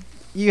true.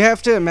 You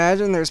have to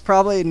imagine there's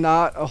probably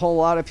not a whole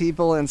lot of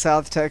people in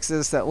South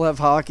Texas that love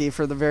hockey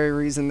for the very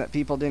reason that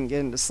people didn't get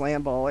into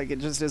slam ball. Like, it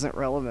just isn't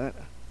relevant.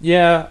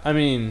 Yeah, I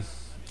mean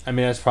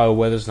that's probably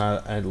why there's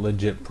not a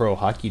legit pro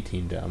hockey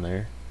team down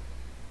there.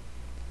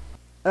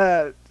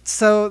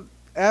 So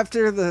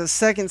after the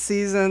second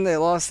season, they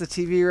lost the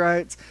TV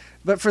rights.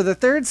 But for the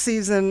third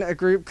season, a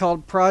group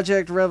called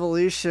Project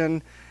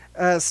Revolution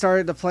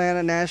started to plan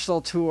a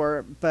national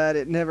tour, but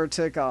it never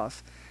took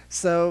off.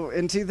 So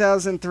in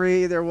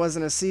 2003, there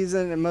wasn't a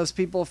season, and most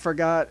people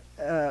forgot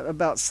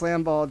about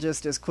slam ball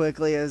just as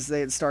quickly as they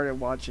had started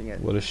watching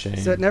it. What a shame.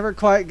 So it never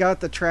quite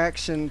got the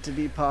traction to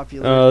be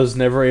popular. I was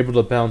never able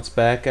to bounce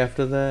back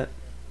after that.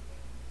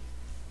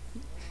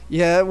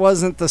 Yeah, it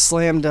wasn't the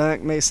slam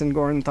dunk Mason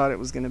Gordon thought it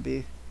was going to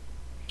be.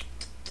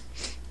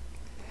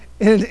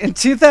 In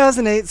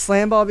 2008,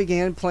 Slam Ball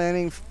began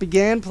planning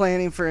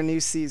for a new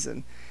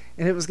season,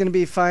 and it was going to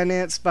be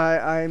financed by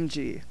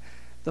IMG.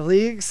 The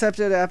league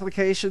accepted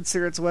applications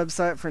through its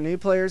website for new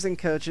players and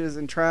coaches,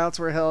 and tryouts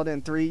were held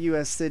in 3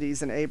 U.S.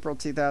 cities in April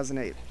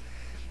 2008.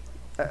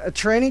 A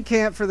training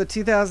camp for the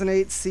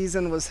 2008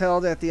 season was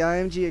held at the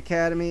IMG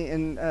Academy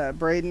in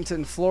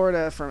Bradenton,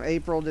 Florida, from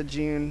April to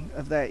June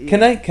of that year.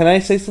 Can I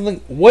say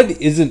something? What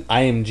isn't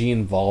IMG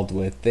involved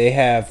with? They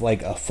have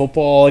like a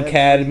football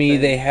academy.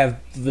 They have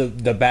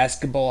the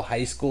basketball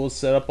high schools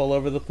set up all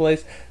over the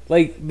place.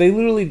 Like, they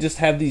literally just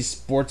have these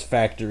sports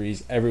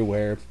factories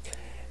everywhere.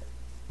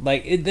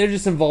 Like, they're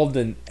just involved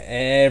in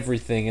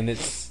everything, and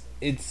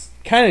it's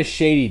kind of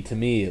shady to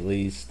me, at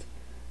least.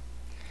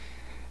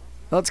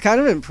 Well, it's kind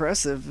of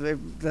impressive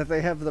that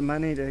they have the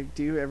money to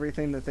do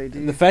everything that they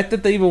do. The fact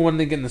that they even wanted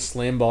to get in the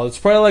slam ball, it's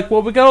probably like,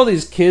 well, we got all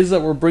these kids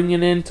that we're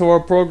bringing into our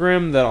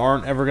program that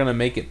aren't ever going to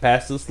make it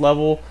past this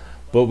level,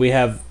 but we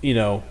have, you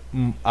know,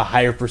 a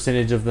higher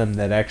percentage of them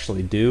that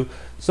actually do.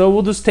 So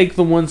we'll just take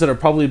the ones that are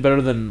probably better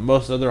than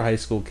most other high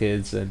school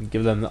kids and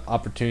give them the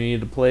opportunity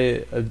to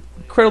play an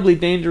incredibly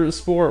dangerous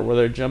sport where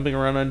they're jumping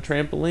around on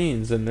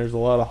trampolines and there's a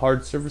lot of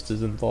hard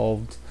surfaces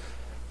involved.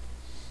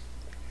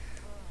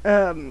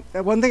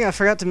 One thing I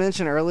forgot to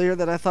mention earlier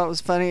that I thought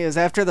was funny is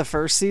after the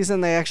first season,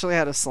 they actually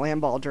had a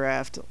slam ball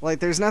draft. Like,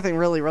 there's nothing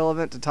really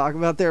relevant to talk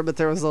about there, but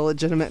there was a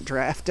legitimate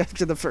draft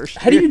after the first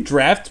year. How do you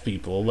draft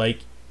people? Like,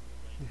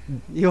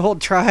 you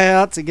hold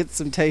tryouts and get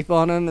some tape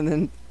on them, and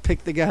then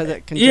pick the guy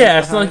that can. Yeah,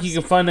 it's not like you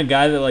can find a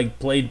guy that like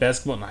played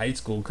basketball in high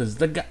school, because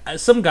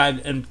some guy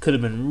could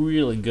have been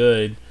really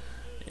good,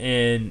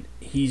 and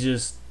he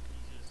just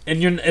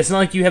it's not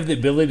like you have the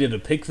ability to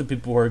pick the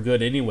people who are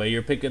good anyway.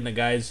 You're picking the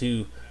guys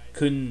who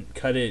couldn't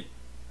cut it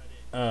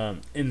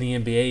in the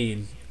NBA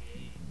and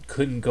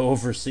couldn't go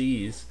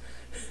overseas.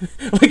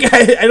 Like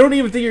I don't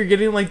even think you're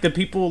getting like the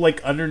people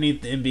like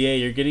underneath the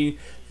NBA. You're getting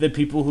the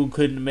people who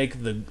couldn't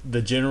make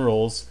the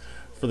generals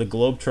for the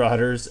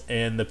Globetrotters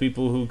and the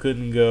people who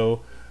couldn't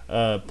go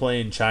play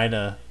in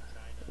China.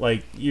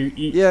 Like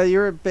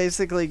you're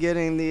basically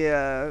getting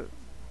the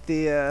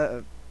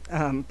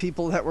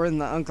people that were in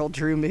the Uncle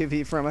Drew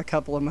movie from a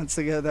couple of months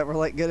ago that were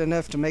like good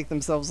enough to make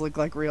themselves look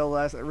like real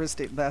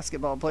artistic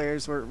basketball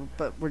players,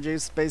 but were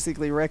just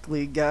basically rec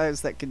league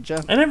guys that could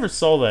jump. I never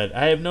saw that.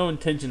 I have no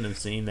intention of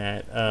seeing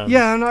that.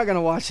 Yeah, I'm not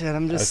gonna watch it.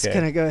 I'm just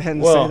gonna go ahead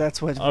and say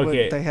that's what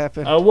they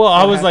happened. Well,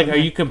 I was like, are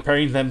you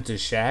comparing them to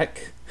Shaq?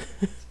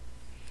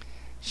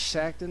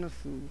 Shaq and a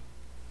fool.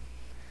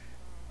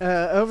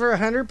 Over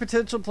 100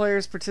 potential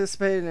players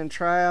participated in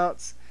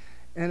tryouts,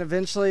 and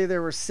eventually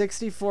there were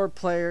 64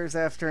 players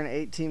after an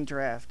 8-team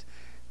draft.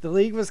 The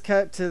league was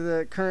cut to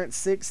the current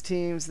 6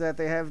 teams that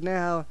they have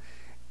now,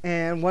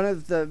 and one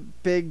of the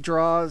big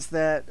draws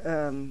that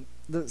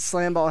the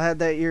Slam Ball had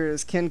that year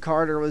is Ken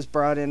Carter was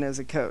brought in as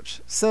a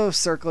coach. So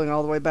circling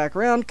all the way back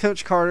around,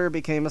 Coach Carter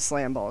became a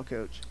Slam Ball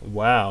coach.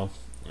 Wow.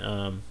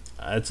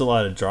 That's a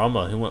lot of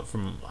drama. He went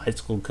from high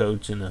school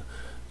coach in a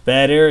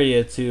bad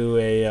area to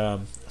a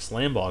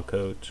Slam Ball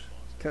coach.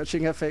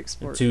 Coaching a fake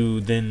sport.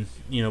 To then,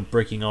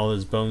 breaking all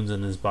his bones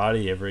in his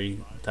body every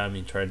time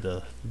he tried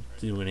to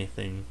do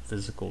anything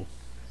physical.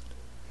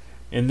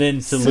 And then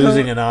to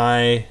losing an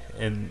eye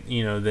and,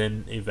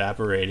 then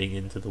evaporating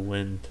into the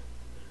wind.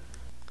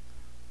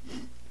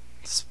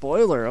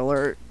 Spoiler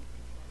alert.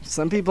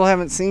 Some people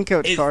haven't seen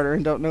Coach Carter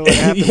and don't know what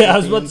happened. Yeah, I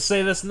was about to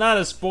say that's not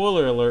a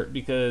spoiler alert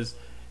because,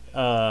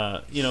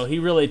 he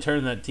really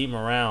turned that team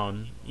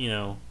around,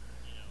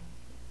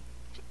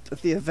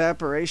 But the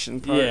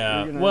evaporation part,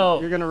 yeah,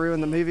 you're gonna ruin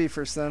the movie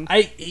for some.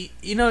 He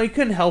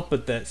couldn't help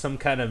it that some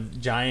kind of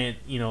giant,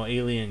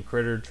 alien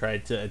critter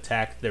tried to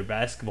attack their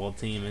basketball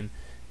team, and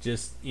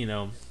just,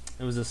 it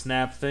was a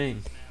snap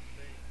thing.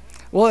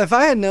 Well, if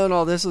I had known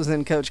all this was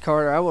in Coach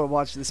Carter, I would have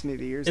watched this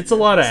movie years ago. It's a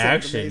lot of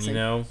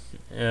action,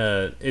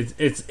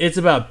 It's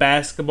about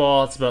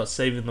basketball. It's about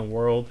saving the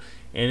world,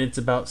 and it's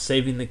about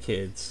saving the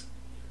kids.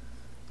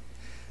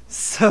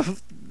 So.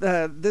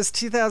 This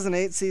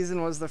 2008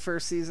 season was the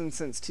first season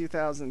since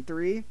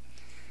 2003,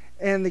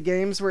 and the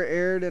games were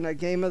aired in a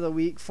game of the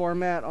week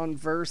format on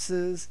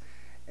Versus,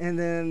 and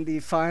then the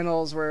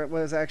finals where it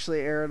was actually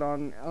aired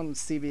on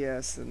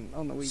CBS and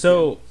on the weekend.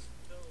 So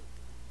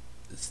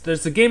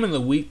there's a game of the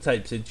week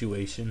type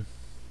situation,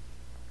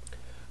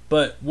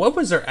 but what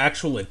was their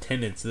actual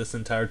attendance this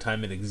entire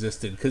time it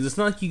existed? Because it's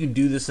not like you can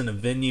do this in a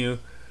venue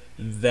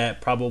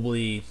that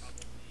probably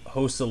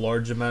hosts a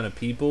large amount of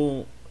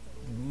people.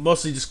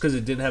 Mostly just because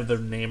it didn't have their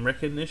name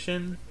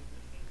recognition.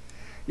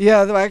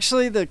 Yeah,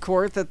 actually, the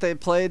court that they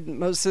played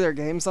most of their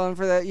games on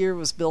for that year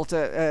was built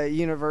at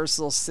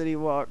Universal City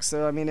Walk.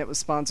 So, I mean, it was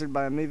sponsored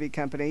by a movie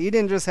company. You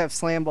didn't just have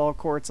Slam Ball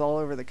courts all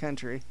over the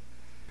country.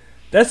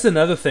 That's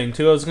another thing,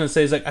 too. I was going to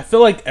say, is I feel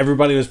like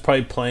everybody was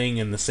probably playing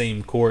in the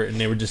same court, and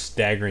they were just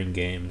staggering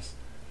games.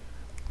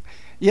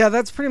 Yeah,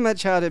 that's pretty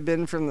much how it had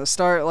been from the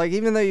start. Like,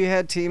 even though you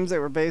had teams that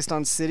were based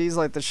on cities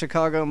like the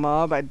Chicago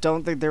Mob, I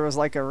don't think there was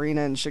like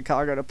arena in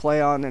Chicago to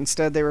play on.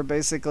 Instead, they were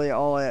basically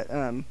all at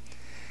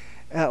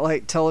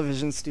like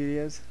television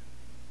studios.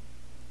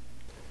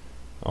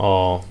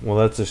 Oh, well,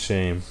 that's a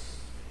shame.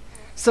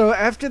 So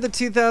after the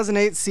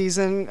 2008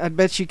 season, I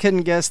bet you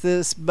couldn't guess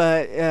this,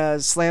 but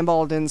Slam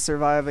Ball didn't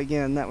survive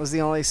again. That was the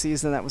only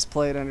season that was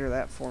played under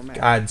that format.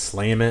 God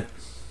slam it.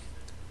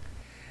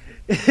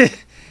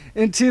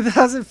 In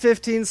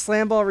 2015,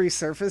 Slam Ball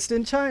resurfaced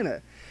in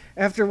China.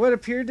 After what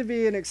appeared to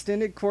be an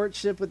extended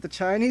courtship with the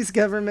Chinese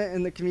government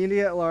and the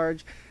community at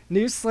large,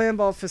 new Slam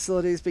Ball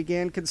facilities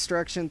began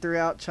construction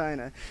throughout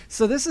China.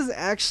 So this is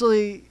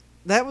actually,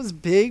 that was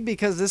big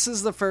because this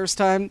is the first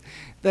time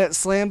that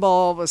Slam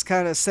Ball was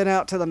kind of sent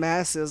out to the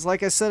masses.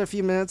 Like I said a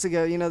few minutes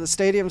ago, the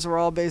stadiums were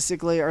all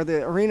basically, or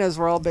the arenas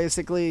were all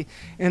basically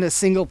in a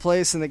single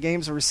place and the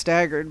games were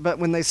staggered. But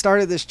when they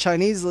started this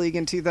Chinese league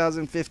in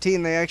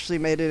 2015, they actually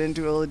made it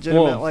into a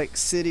legitimate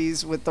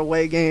cities with the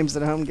away games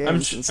and home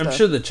games and stuff. I'm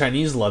sure the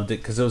Chinese loved it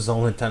because it was the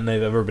only time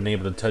they've ever been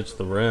able to touch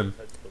the rim.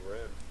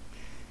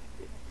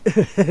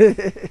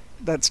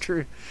 That's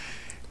true.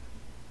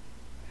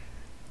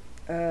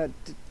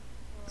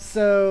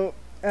 So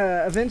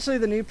eventually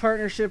the new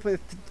partnership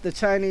with the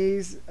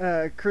Chinese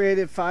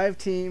created 5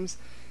 teams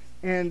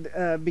and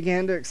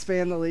began to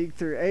expand the league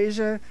through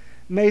Asia.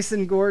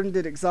 Mason Gordon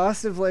did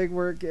exhaustive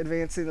legwork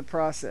advancing the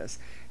process.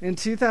 In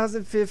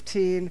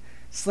 2015,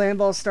 Slam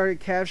Ball started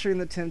capturing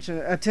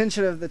the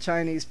attention of the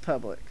Chinese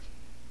public.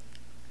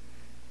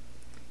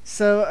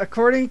 So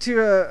according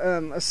to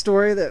a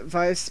story that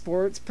Vice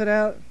Sports put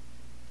out,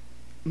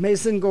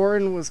 Mason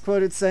Gordon was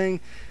quoted saying,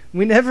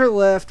 "We never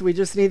left, we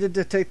just needed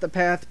to take the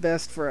path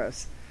best for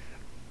us."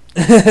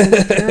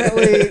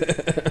 Apparently,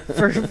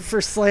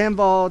 for slam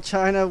ball,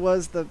 China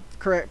was the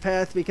correct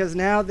path because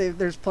now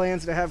there's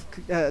plans to have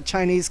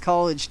Chinese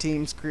college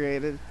teams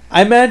created.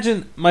 I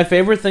imagine my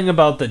favorite thing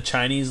about the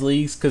Chinese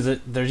leagues, because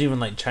there's even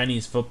like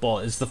Chinese football,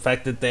 is the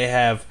fact that they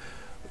have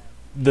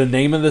the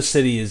name of the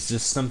city is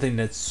just something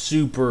that's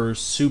super,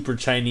 super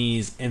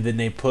Chinese, and then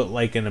they put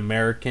like an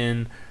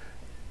American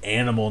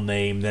animal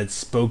name that's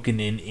spoken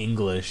in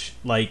English.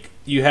 Like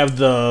you have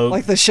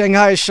the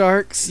Shanghai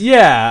Sharks.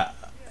 Yeah.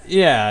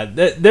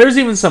 There's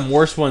even some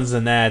worse ones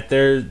than that.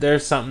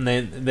 There's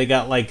something they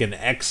got like an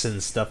X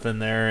and stuff in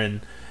there,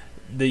 and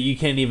that you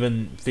can't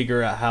even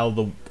figure out how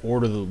the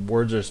order the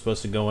words are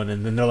supposed to go in.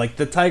 And then they're like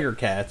the Tiger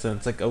Cats, and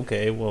it's like,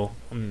 okay, well,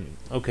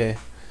 okay.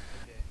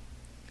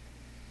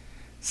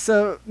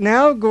 So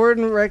now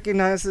Gordon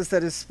recognizes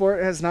that his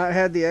sport has not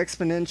had the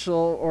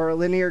exponential or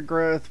linear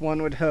growth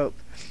one would hope,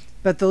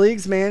 but the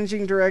league's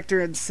managing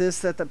director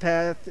insists that the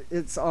path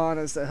it's on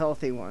is a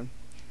healthy one.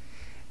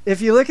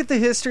 If you look at the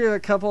history of a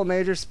couple of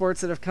major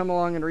sports that have come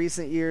along in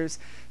recent years,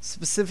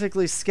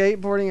 specifically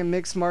skateboarding and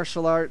mixed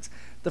martial arts,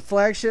 the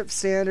flagship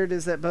standard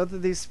is that both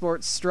of these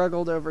sports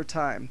struggled over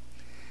time.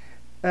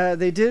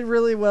 They did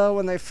really well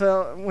when they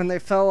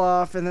fell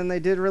off, and then they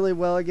did really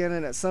well again,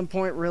 and at some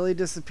point really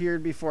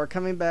disappeared before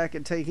coming back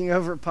and taking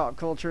over pop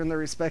culture in their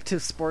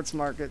respective sports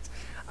markets.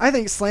 I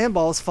think slam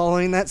ball is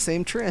following that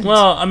same trend.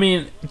 Well, I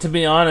mean, to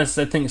be honest,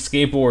 I think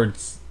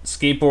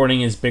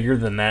skateboarding is bigger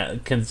than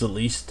that, because at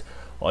least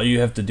all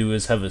you have to do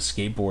is have a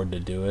skateboard to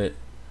do it.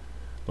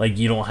 Like,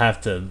 you don't have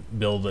to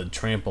build a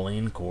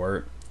trampoline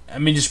court. I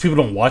mean, just people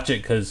don't watch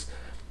it because,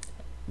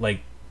 like,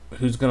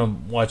 who's going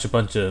to watch a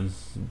bunch of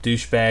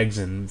douchebags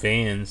and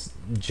vans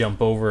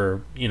jump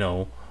over,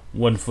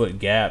 1 foot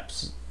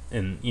gaps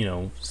and,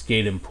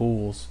 skate in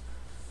pools?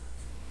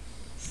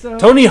 So,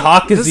 Tony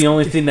Hawk is the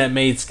only thing that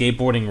made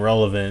skateboarding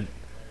relevant.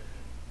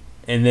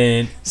 And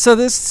then... So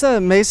this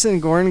Mason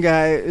Gordon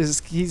guy,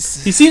 he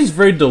seems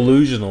very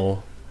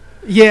delusional.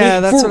 Yeah,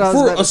 that's what I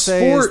was about to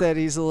say, is that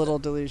he's a little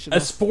delusional.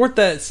 A sport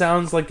that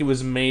sounds like it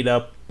was made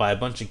up by a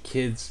bunch of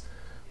kids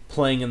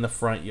playing in the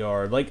front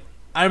yard. Like,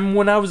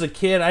 when I was a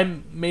kid, I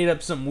made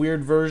up some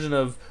weird version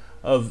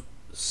of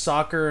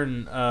soccer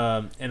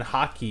and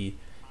hockey,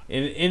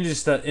 and it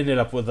just ended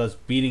up with us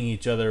beating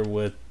each other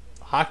with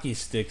hockey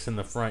sticks in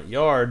the front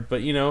yard.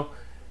 But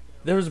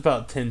there was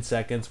about 10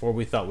 seconds where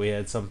we thought we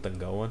had something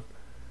going.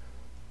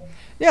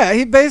 Yeah,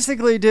 he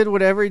basically did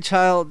what every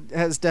child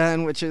has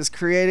done, which is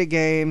create a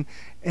game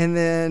and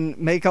then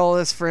make all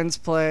his friends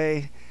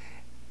play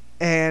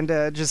and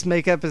just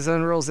make up his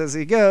own rules as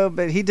he go.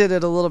 But he did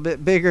it a little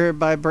bit bigger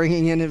by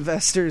bringing in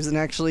investors and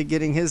actually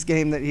getting his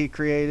game that he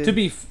created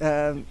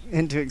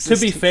into existence.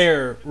 To be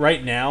fair,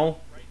 right now,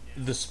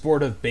 the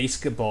sport of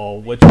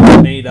basketball, which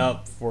was made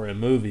up for a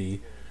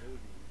movie,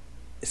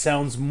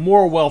 sounds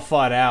more well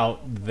thought out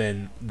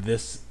than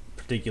this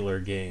particular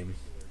game.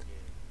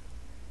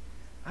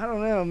 I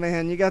don't know,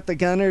 man. You got the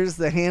gunners,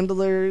 the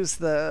handlers,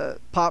 the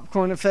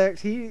popcorn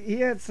effect. He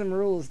had some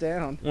rules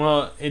down.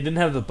 Well, it didn't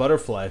have the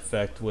butterfly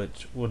effect,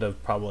 which would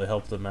have probably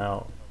helped him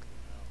out.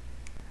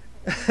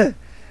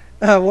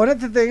 One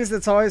of the things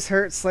that's always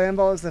hurt slam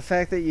ball is the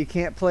fact that you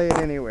can't play it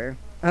anywhere.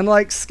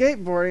 Unlike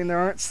skateboarding, there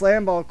aren't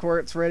slam ball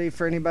courts ready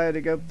for anybody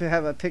to go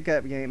have a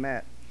pickup game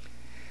at.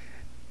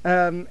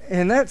 And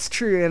that's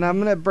true, and I'm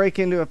going to break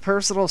into a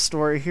personal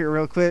story here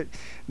real quick,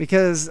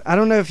 because I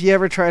don't know if you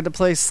ever tried to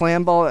play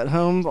slam ball at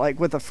home, like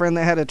with a friend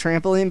that had a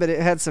trampoline, but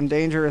it had some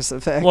dangerous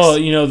effects. Well,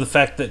 the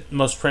fact that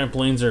most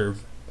trampolines are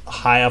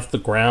high off the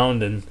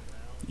ground, and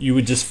you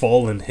would just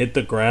fall and hit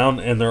the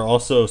ground, and they're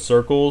also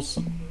circles.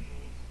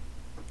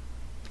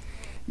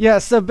 Yeah,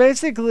 so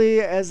basically,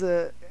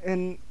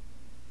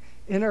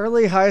 in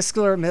early high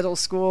school or middle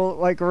school,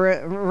 like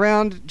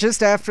around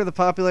just after the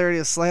popularity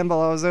of slam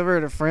ball, I was over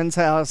at a friend's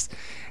house,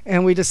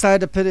 and we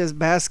decided to put his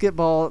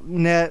basketball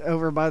net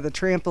over by the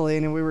trampoline,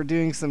 and we were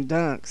doing some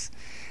dunks.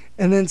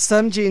 And then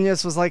some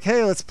genius was like,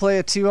 hey, let's play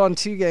a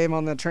 2-on-2 game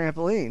on the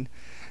trampoline.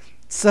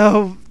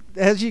 So,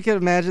 as you can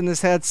imagine,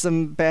 this has a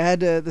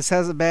bad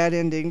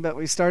ending, but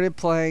we started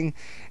playing,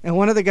 and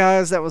one of the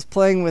guys that was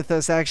playing with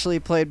us actually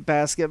played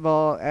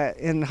basketball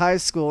in high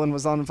school and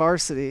was on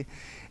varsity.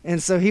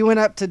 And so he went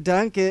up to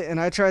dunk it, and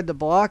I tried to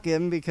block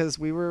him because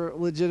we were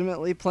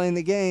legitimately playing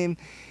the game.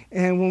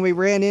 And when we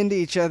ran into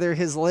each other,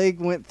 his leg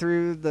went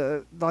through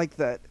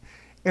that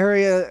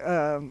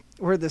area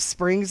where the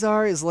springs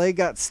are. His leg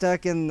got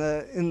stuck in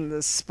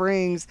the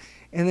springs,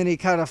 and then he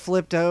kind of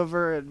flipped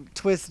over and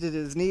twisted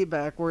his knee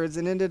backwards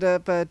and ended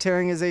up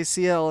tearing his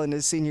ACL in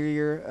his senior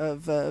year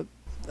of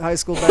high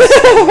school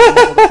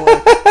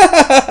basketball.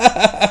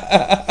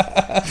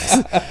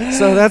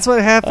 So that's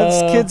what happens.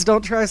 Kids,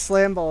 don't try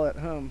slam ball at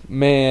home.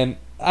 Man,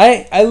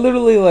 I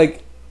literally,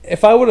 like,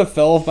 if I would have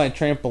fell off my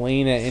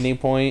trampoline at any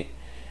point,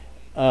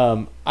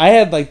 I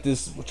had like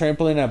this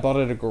trampoline I bought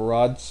at a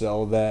garage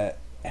sale that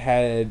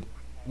had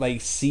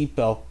like seat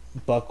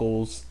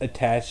buckles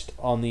attached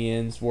on the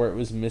ends where it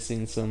was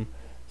missing some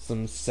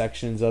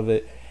sections of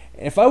it,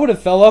 If I would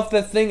have fell off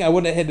that thing, I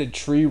would have hit a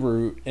tree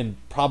root and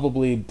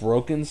probably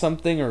broken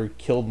something or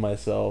killed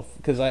myself.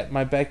 Because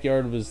my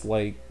backyard was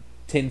like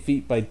 10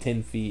 feet by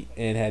 10 feet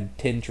and had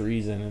 10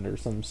 trees in it or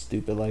something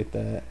stupid like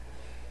that.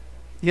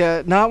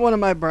 Yeah, not one of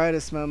my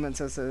brightest moments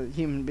as a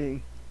human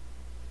being.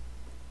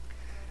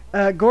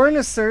 Gordon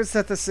asserts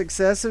that the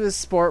success of his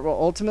sport will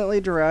ultimately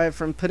derive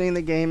from putting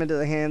the game into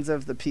the hands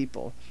of the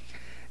people.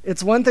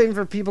 It's one thing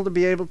for people to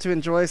be able to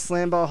enjoy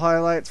slam ball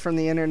highlights from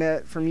the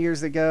internet from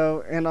years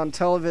ago and on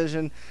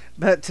television,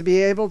 but to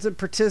be able to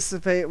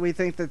participate, we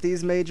think that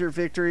these major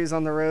victories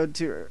on the road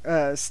to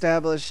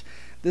establish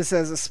this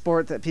as a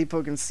sport that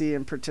people can see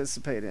and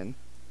participate in.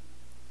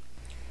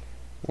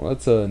 Well,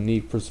 that's a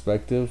neat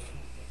perspective.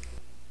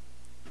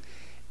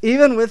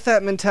 Even with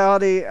that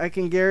mentality, I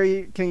can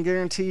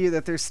guarantee you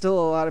that there's still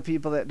a lot of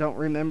people that don't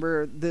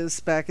remember this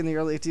back in the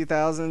early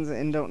 2000s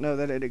and don't know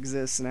that it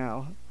exists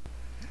now.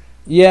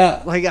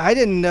 Yeah. Like, I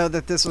didn't know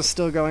that this was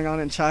still going on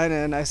in China,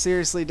 and I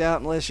seriously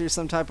doubt, unless you're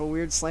some type of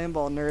weird slam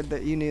ball nerd,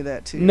 that you knew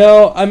that too.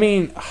 No, I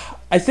mean,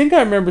 I think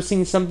I remember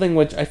seeing something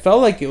which I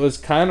felt like it was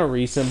kind of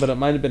recent, but it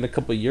might have been a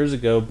couple of years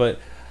ago. But,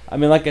 I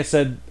mean, like I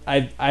said,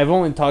 I've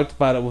only talked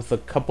about it with a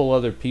couple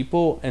other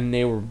people, and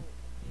they were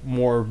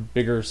more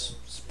bigger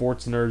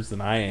sports nerds than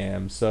I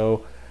am.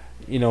 So,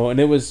 and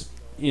it was,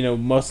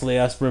 mostly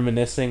us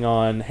reminiscing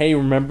on, hey,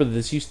 remember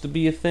this used to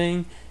be a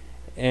thing?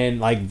 And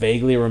like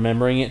vaguely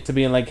remembering it to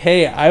being like,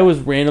 hey, I was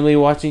randomly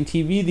watching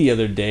TV the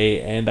other day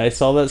and I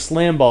saw that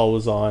slam ball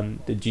was on.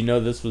 Did you know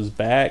this was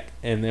back?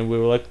 And then we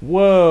were like,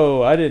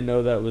 whoa, I didn't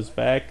know that was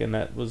back. And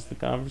that was the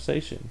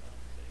conversation.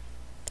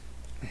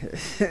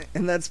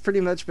 And that's pretty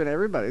much been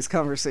everybody's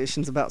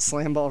conversations about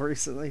slam ball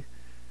recently.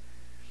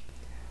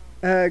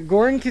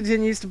 Gordon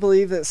continues to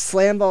believe that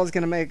slam ball is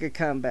going to make a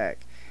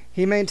comeback.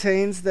 He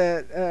maintains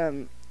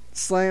that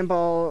slam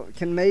ball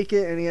can make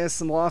it, and he has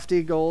some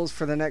lofty goals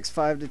for the next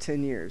 5 to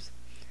 10 years.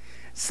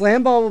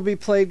 Slam ball will be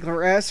played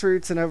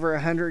grassroots in over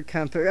 100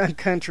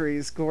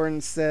 countries,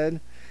 Gordon said.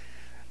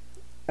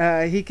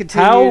 He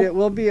continued, it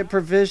will be a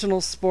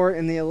provisional sport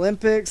in the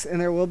Olympics,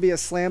 and there will be a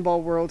Slam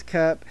Ball World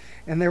Cup,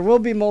 and there will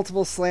be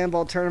multiple Slam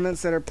Ball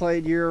tournaments that are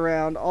played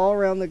year-round all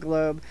around the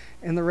globe,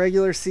 and the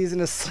regular season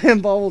of Slam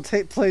Ball will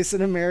take place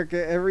in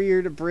America every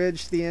year to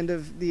bridge the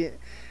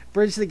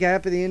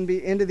gap of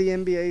the end of the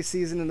NBA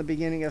season and the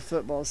beginning of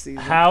football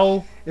season.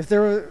 How?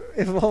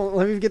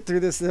 Let me get through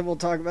this, then we'll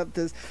talk about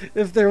this.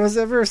 If there was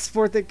ever a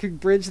sport that could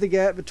bridge the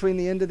gap between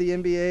the end of the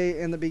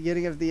NBA and the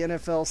beginning of the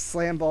NFL,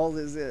 slam ball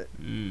is it.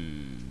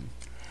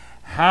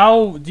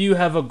 How do you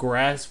have a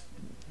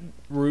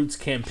grassroots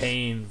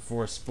campaign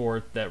for a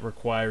sport that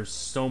requires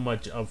so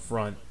much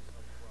upfront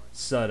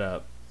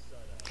setup?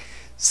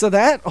 So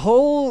that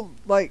whole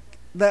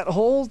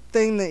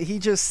thing that he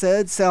just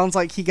said sounds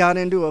like he got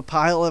into a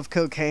pile of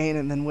cocaine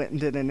and then went and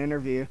did an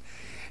interview.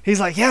 He's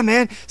like, yeah,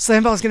 man,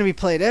 slam ball is going to be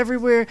played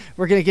everywhere.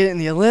 We're going to get it in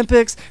the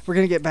Olympics. We're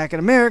going to get back in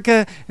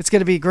America. It's going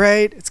to be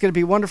great. It's going to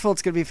be wonderful.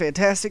 It's going to be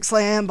fantastic.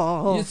 Slam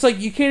ball. It's like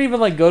you can't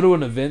even go to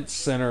an event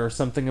center or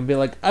something and be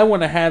like, I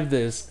want to have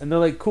this. And they're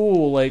like,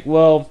 cool. Like,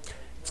 well,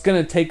 it's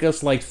going to take us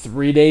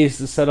 3 days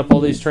to set up all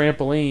these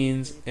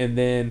trampolines and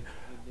then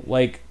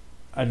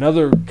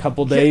another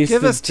couple days.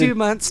 Give us 2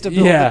 months to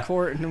build the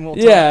court, and then we'll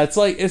talk. Yeah,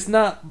 it's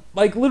not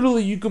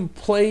literally you can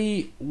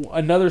play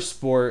another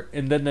sport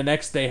and then the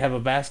next day have a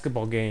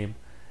basketball game.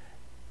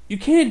 You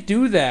can't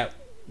do that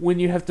when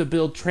you have to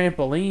build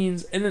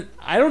trampolines, and then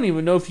I don't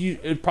even know if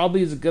it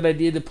probably is a good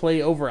idea to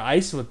play over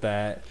ice with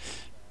that.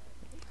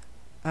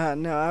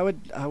 No,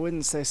 I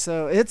wouldn't say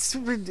so. It's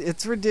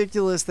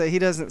ridiculous that he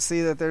doesn't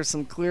see that there's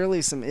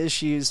clearly some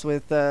issues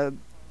with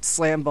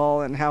slam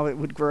ball and how it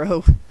would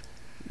grow.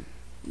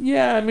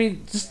 Yeah, I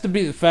mean, just to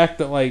be the fact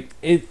that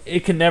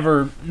it can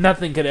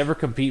nothing could ever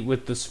compete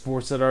with the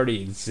sports that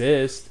already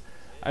exist.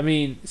 I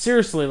mean,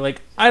 seriously,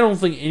 I don't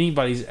think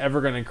anybody's ever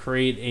going to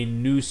create a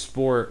new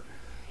sport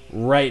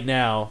right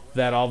now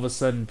that all of a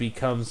sudden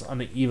becomes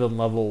on an even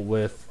level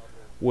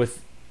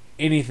with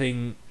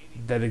anything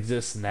that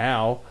exists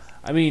now.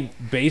 I mean,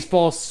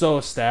 baseball's so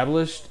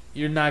established,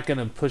 you're not going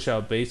to push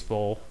out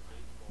baseball,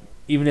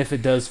 even if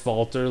it does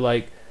falter.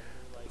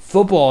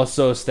 Football is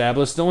so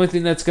established. The only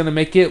thing that's going to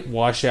make it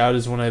wash out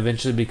is when it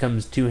eventually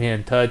becomes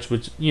two-hand touch,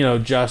 which,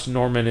 Josh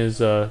Norman is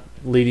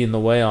leading the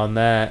way on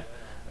that.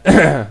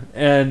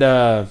 And,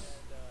 I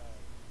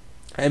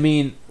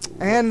mean...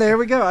 And there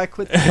we go. I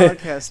quit the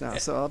podcast now,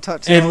 so I'll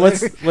talk to you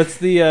later. And what's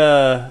the...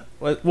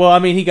 well, I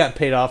mean, he got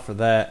paid off for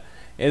that.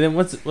 And then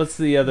what's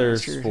the other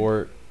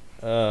sport?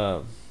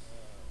 I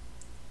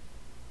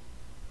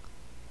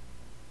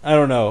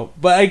don't know.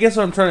 But I guess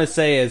what I'm trying to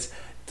say is...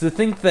 To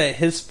think that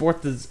his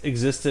sport has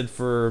existed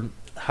for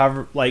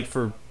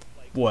for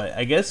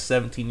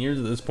 17 years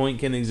at this point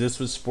can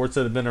exist with sports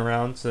that have been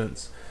around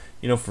since,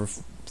 for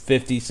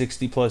 50,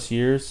 60 plus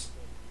years.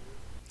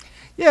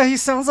 Yeah, he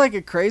sounds like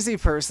a crazy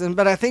person,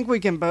 but I think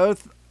we can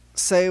both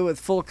say with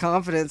full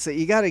confidence that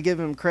you got to give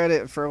him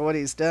credit for what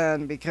he's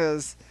done,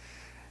 because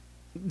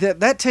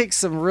that takes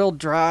some real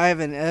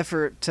drive and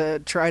effort to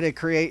try to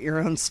create your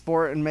own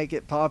sport and make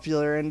it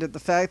popular. And the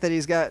fact that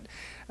he's got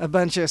a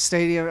bunch of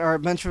stadium or a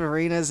bunch of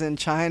arenas in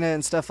China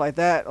and stuff like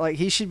that. Like,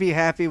 he should be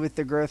happy with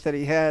the growth that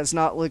he has,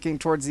 not looking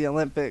towards the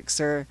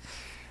Olympics or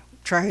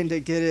trying to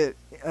get it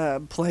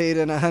played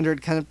in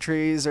 100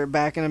 countries or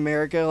back in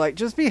America. Like,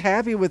 just be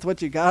happy with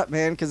what you got,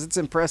 man, because it's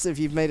impressive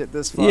you've made it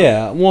this far.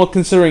 Yeah, well,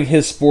 considering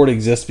his sport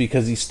exists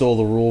because he stole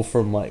the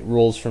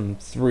rules from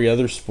 3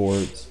 other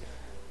sports,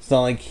 it's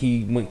not like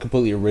he went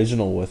completely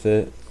original with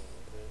it.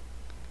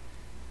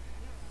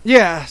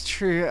 Yeah,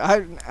 true.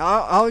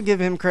 I'll give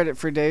him credit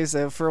for days,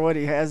 though, for what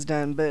he has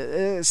done, but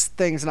this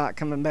thing's not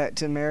coming back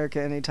to America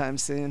anytime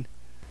soon.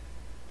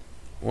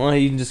 Well,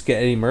 you can just get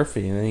Eddie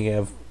Murphy, and then you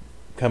have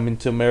Coming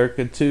to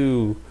America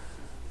 2.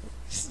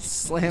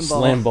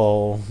 Slam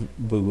Ball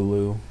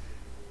Boogaloo.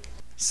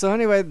 So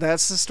anyway,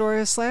 that's the story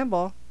of Slam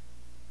Ball.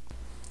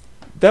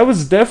 That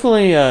was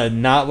definitely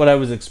not what I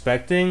was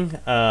expecting.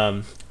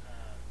 And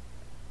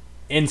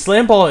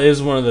Slam Ball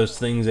is one of those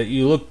things that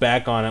you look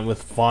back on it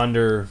with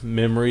fonder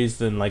memories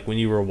than like when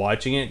you were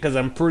watching it. Because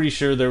I'm pretty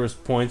sure there was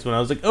points when I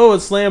was like, "Oh,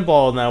 it's Slam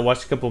Ball," and I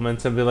watched a couple of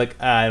minutes and be like,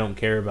 "I don't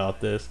care about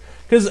this."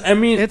 Because I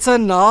mean, it's a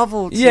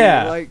novelty.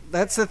 Yeah, like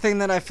that's the thing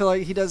that I feel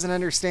like he doesn't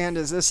understand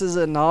is this is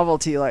a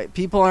novelty. Like,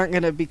 people aren't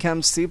going to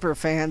become super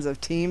fans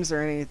of teams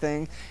or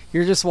anything.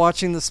 You're just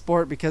watching the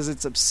sport because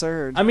it's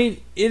absurd. I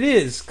mean, it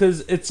is,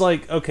 because it's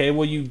like, okay,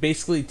 well, you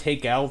basically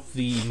take out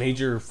the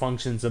major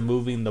functions of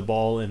moving the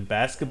ball in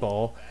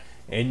basketball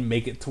and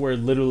make it to where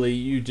literally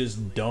you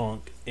just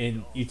dunk,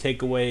 and you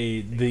take away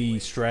the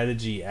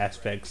strategy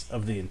aspects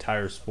of the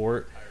entire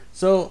sport.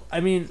 So,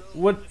 I mean,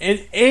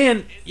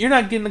 and you're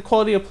not getting the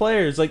quality of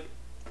players. Like,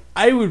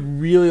 I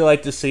would really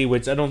like to see,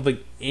 which I don't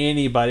think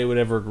anybody would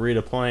ever agree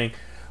to playing,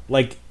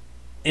 like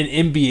an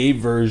NBA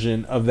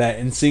version of that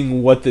and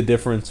seeing what the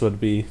difference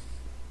would be.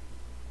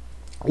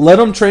 Let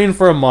them train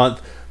for a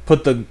month.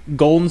 Put the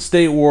Golden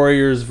State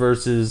Warriors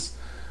versus,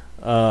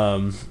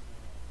 I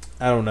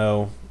don't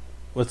know,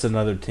 what's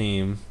another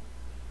team?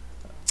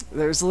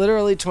 There's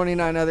literally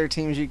 29 other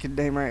teams you could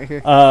name right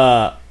here.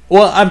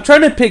 Well, I'm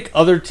trying to pick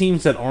other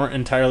teams that aren't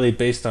entirely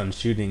based on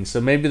shooting.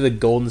 So maybe the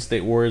Golden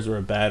State Warriors were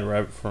a bad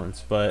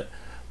reference, but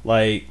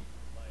like,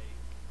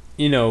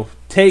 you know,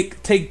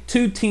 take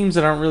 2 teams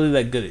that aren't really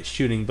that good at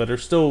shooting, but are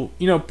still,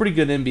 you know, pretty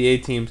good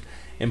NBA teams,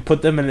 and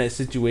put them in that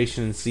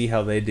situation and see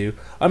how they do.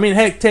 I mean,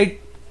 heck,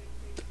 take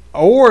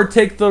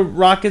the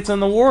Rockets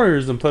and the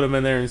Warriors and put them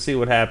in there and see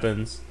what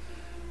happens.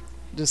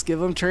 Just give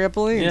them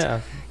trampolines.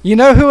 Yeah. You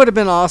know who would have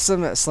been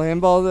awesome at Slam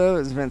Ball, though,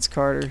 is Vince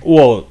Carter.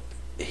 Well,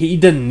 he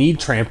doesn't need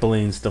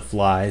trampolines to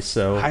fly,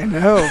 so... I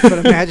know,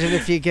 but imagine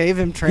if you gave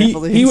him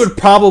trampolines. He would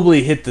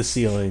probably hit the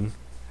ceiling.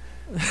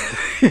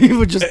 He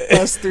would just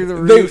bust through the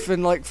roof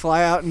and, like,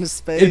 fly out into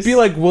space. It'd be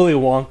like Willy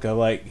Wonka.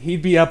 Like,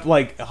 he'd be up,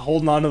 like,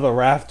 holding onto the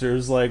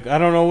rafters, like, I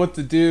don't know what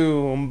to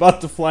do. I'm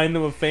about to fly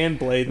into a fan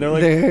blade. And they're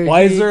like, there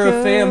why is there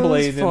a fan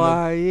blade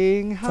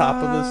in the top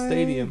of the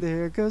stadium?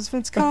 There goes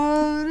Vince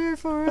Carter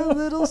for a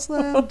little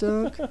slam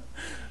dunk.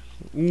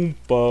 Oompa,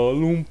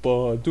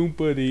 loompa,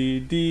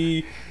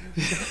 doompa-dee-dee.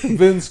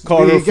 Vince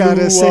Carter we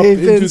gotta save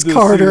Vince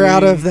Carter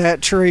out of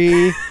that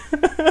tree.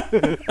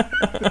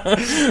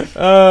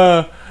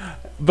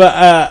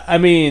 But I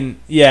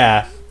mean,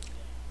 yeah,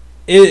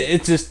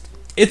 it's just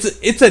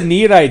it's a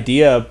neat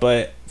idea,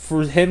 but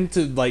for him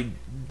to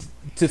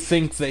to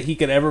think that he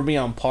could ever be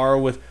on par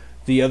with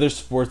the other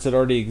sports that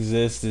already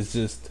exist is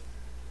just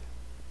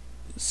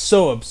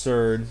so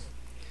absurd.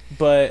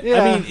 But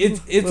yeah, I mean,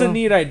 it's a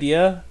neat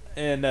idea,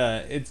 and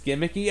it's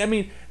gimmicky. I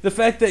mean, the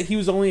fact that he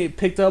was only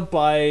picked up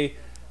by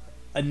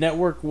a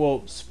network,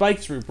 well,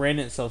 Spike's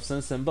rebranded itself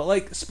since then, but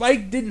like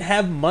Spike didn't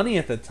have money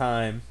at the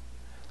time.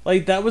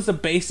 Like, that was a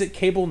basic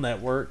cable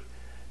network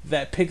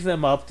that picked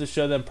them up to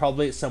show them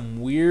probably at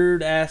some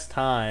weird ass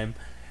time,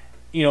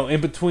 you know,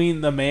 in between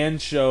the Man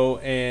Show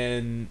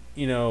and,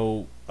 you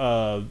know,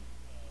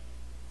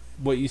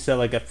 what you said,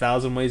 like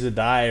 1,000 Ways to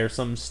Die or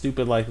something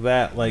stupid like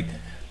that. Like,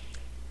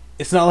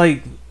 it's not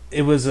like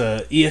it was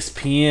a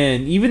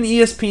ESPN. Even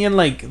ESPN,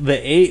 like the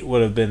 8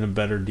 would have been a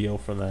better deal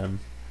for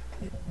them.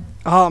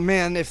 Oh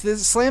man, if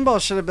this Slam Ball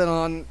should have been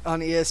on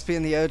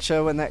ESPN the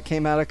Ocho when that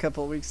came out a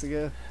couple of weeks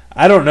ago.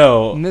 I don't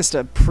know. Missed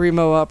a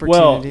primo opportunity.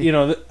 Well, you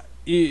know,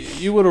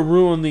 you would have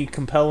ruined the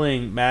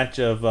compelling match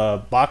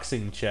of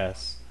boxing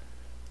chess.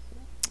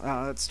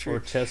 Oh, that's true.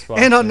 Or chess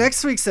boxing. And on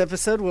next week's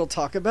episode, we'll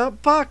talk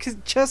about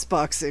chess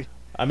boxing.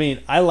 I mean,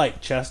 I like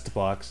chess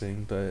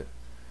boxing, but...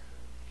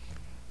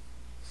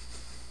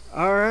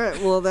 All right,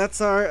 well,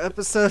 that's our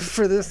episode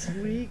for this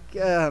week.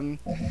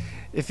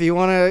 If you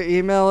want to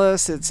email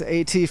us, it's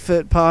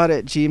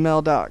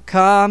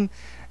atfootpod@gmail.com.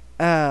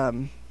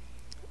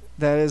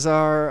 That is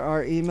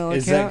our email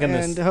account,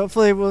 and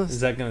hopefully we'll... Is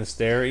that going to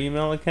stay our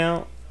email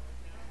account?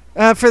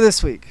 For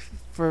this week.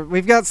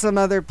 We've got some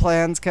other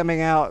plans coming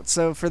out,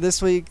 so for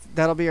this week,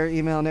 that'll be our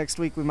email. Next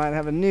week, we might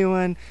have a new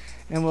one,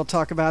 and we'll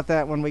talk about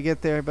that when we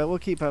get there, but we'll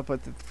keep up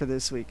with it for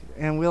this week.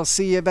 And we'll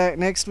see you back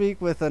next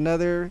week with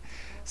another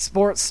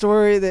sports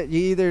story that you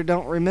either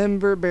don't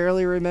remember,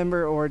 barely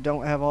remember, or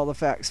don't have all the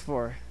facts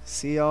for.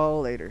 See y'all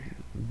later.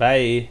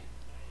 Bye.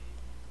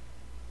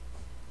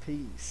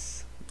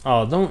 Peace.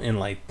 Oh, don't end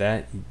like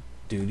that, you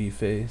duty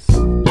face.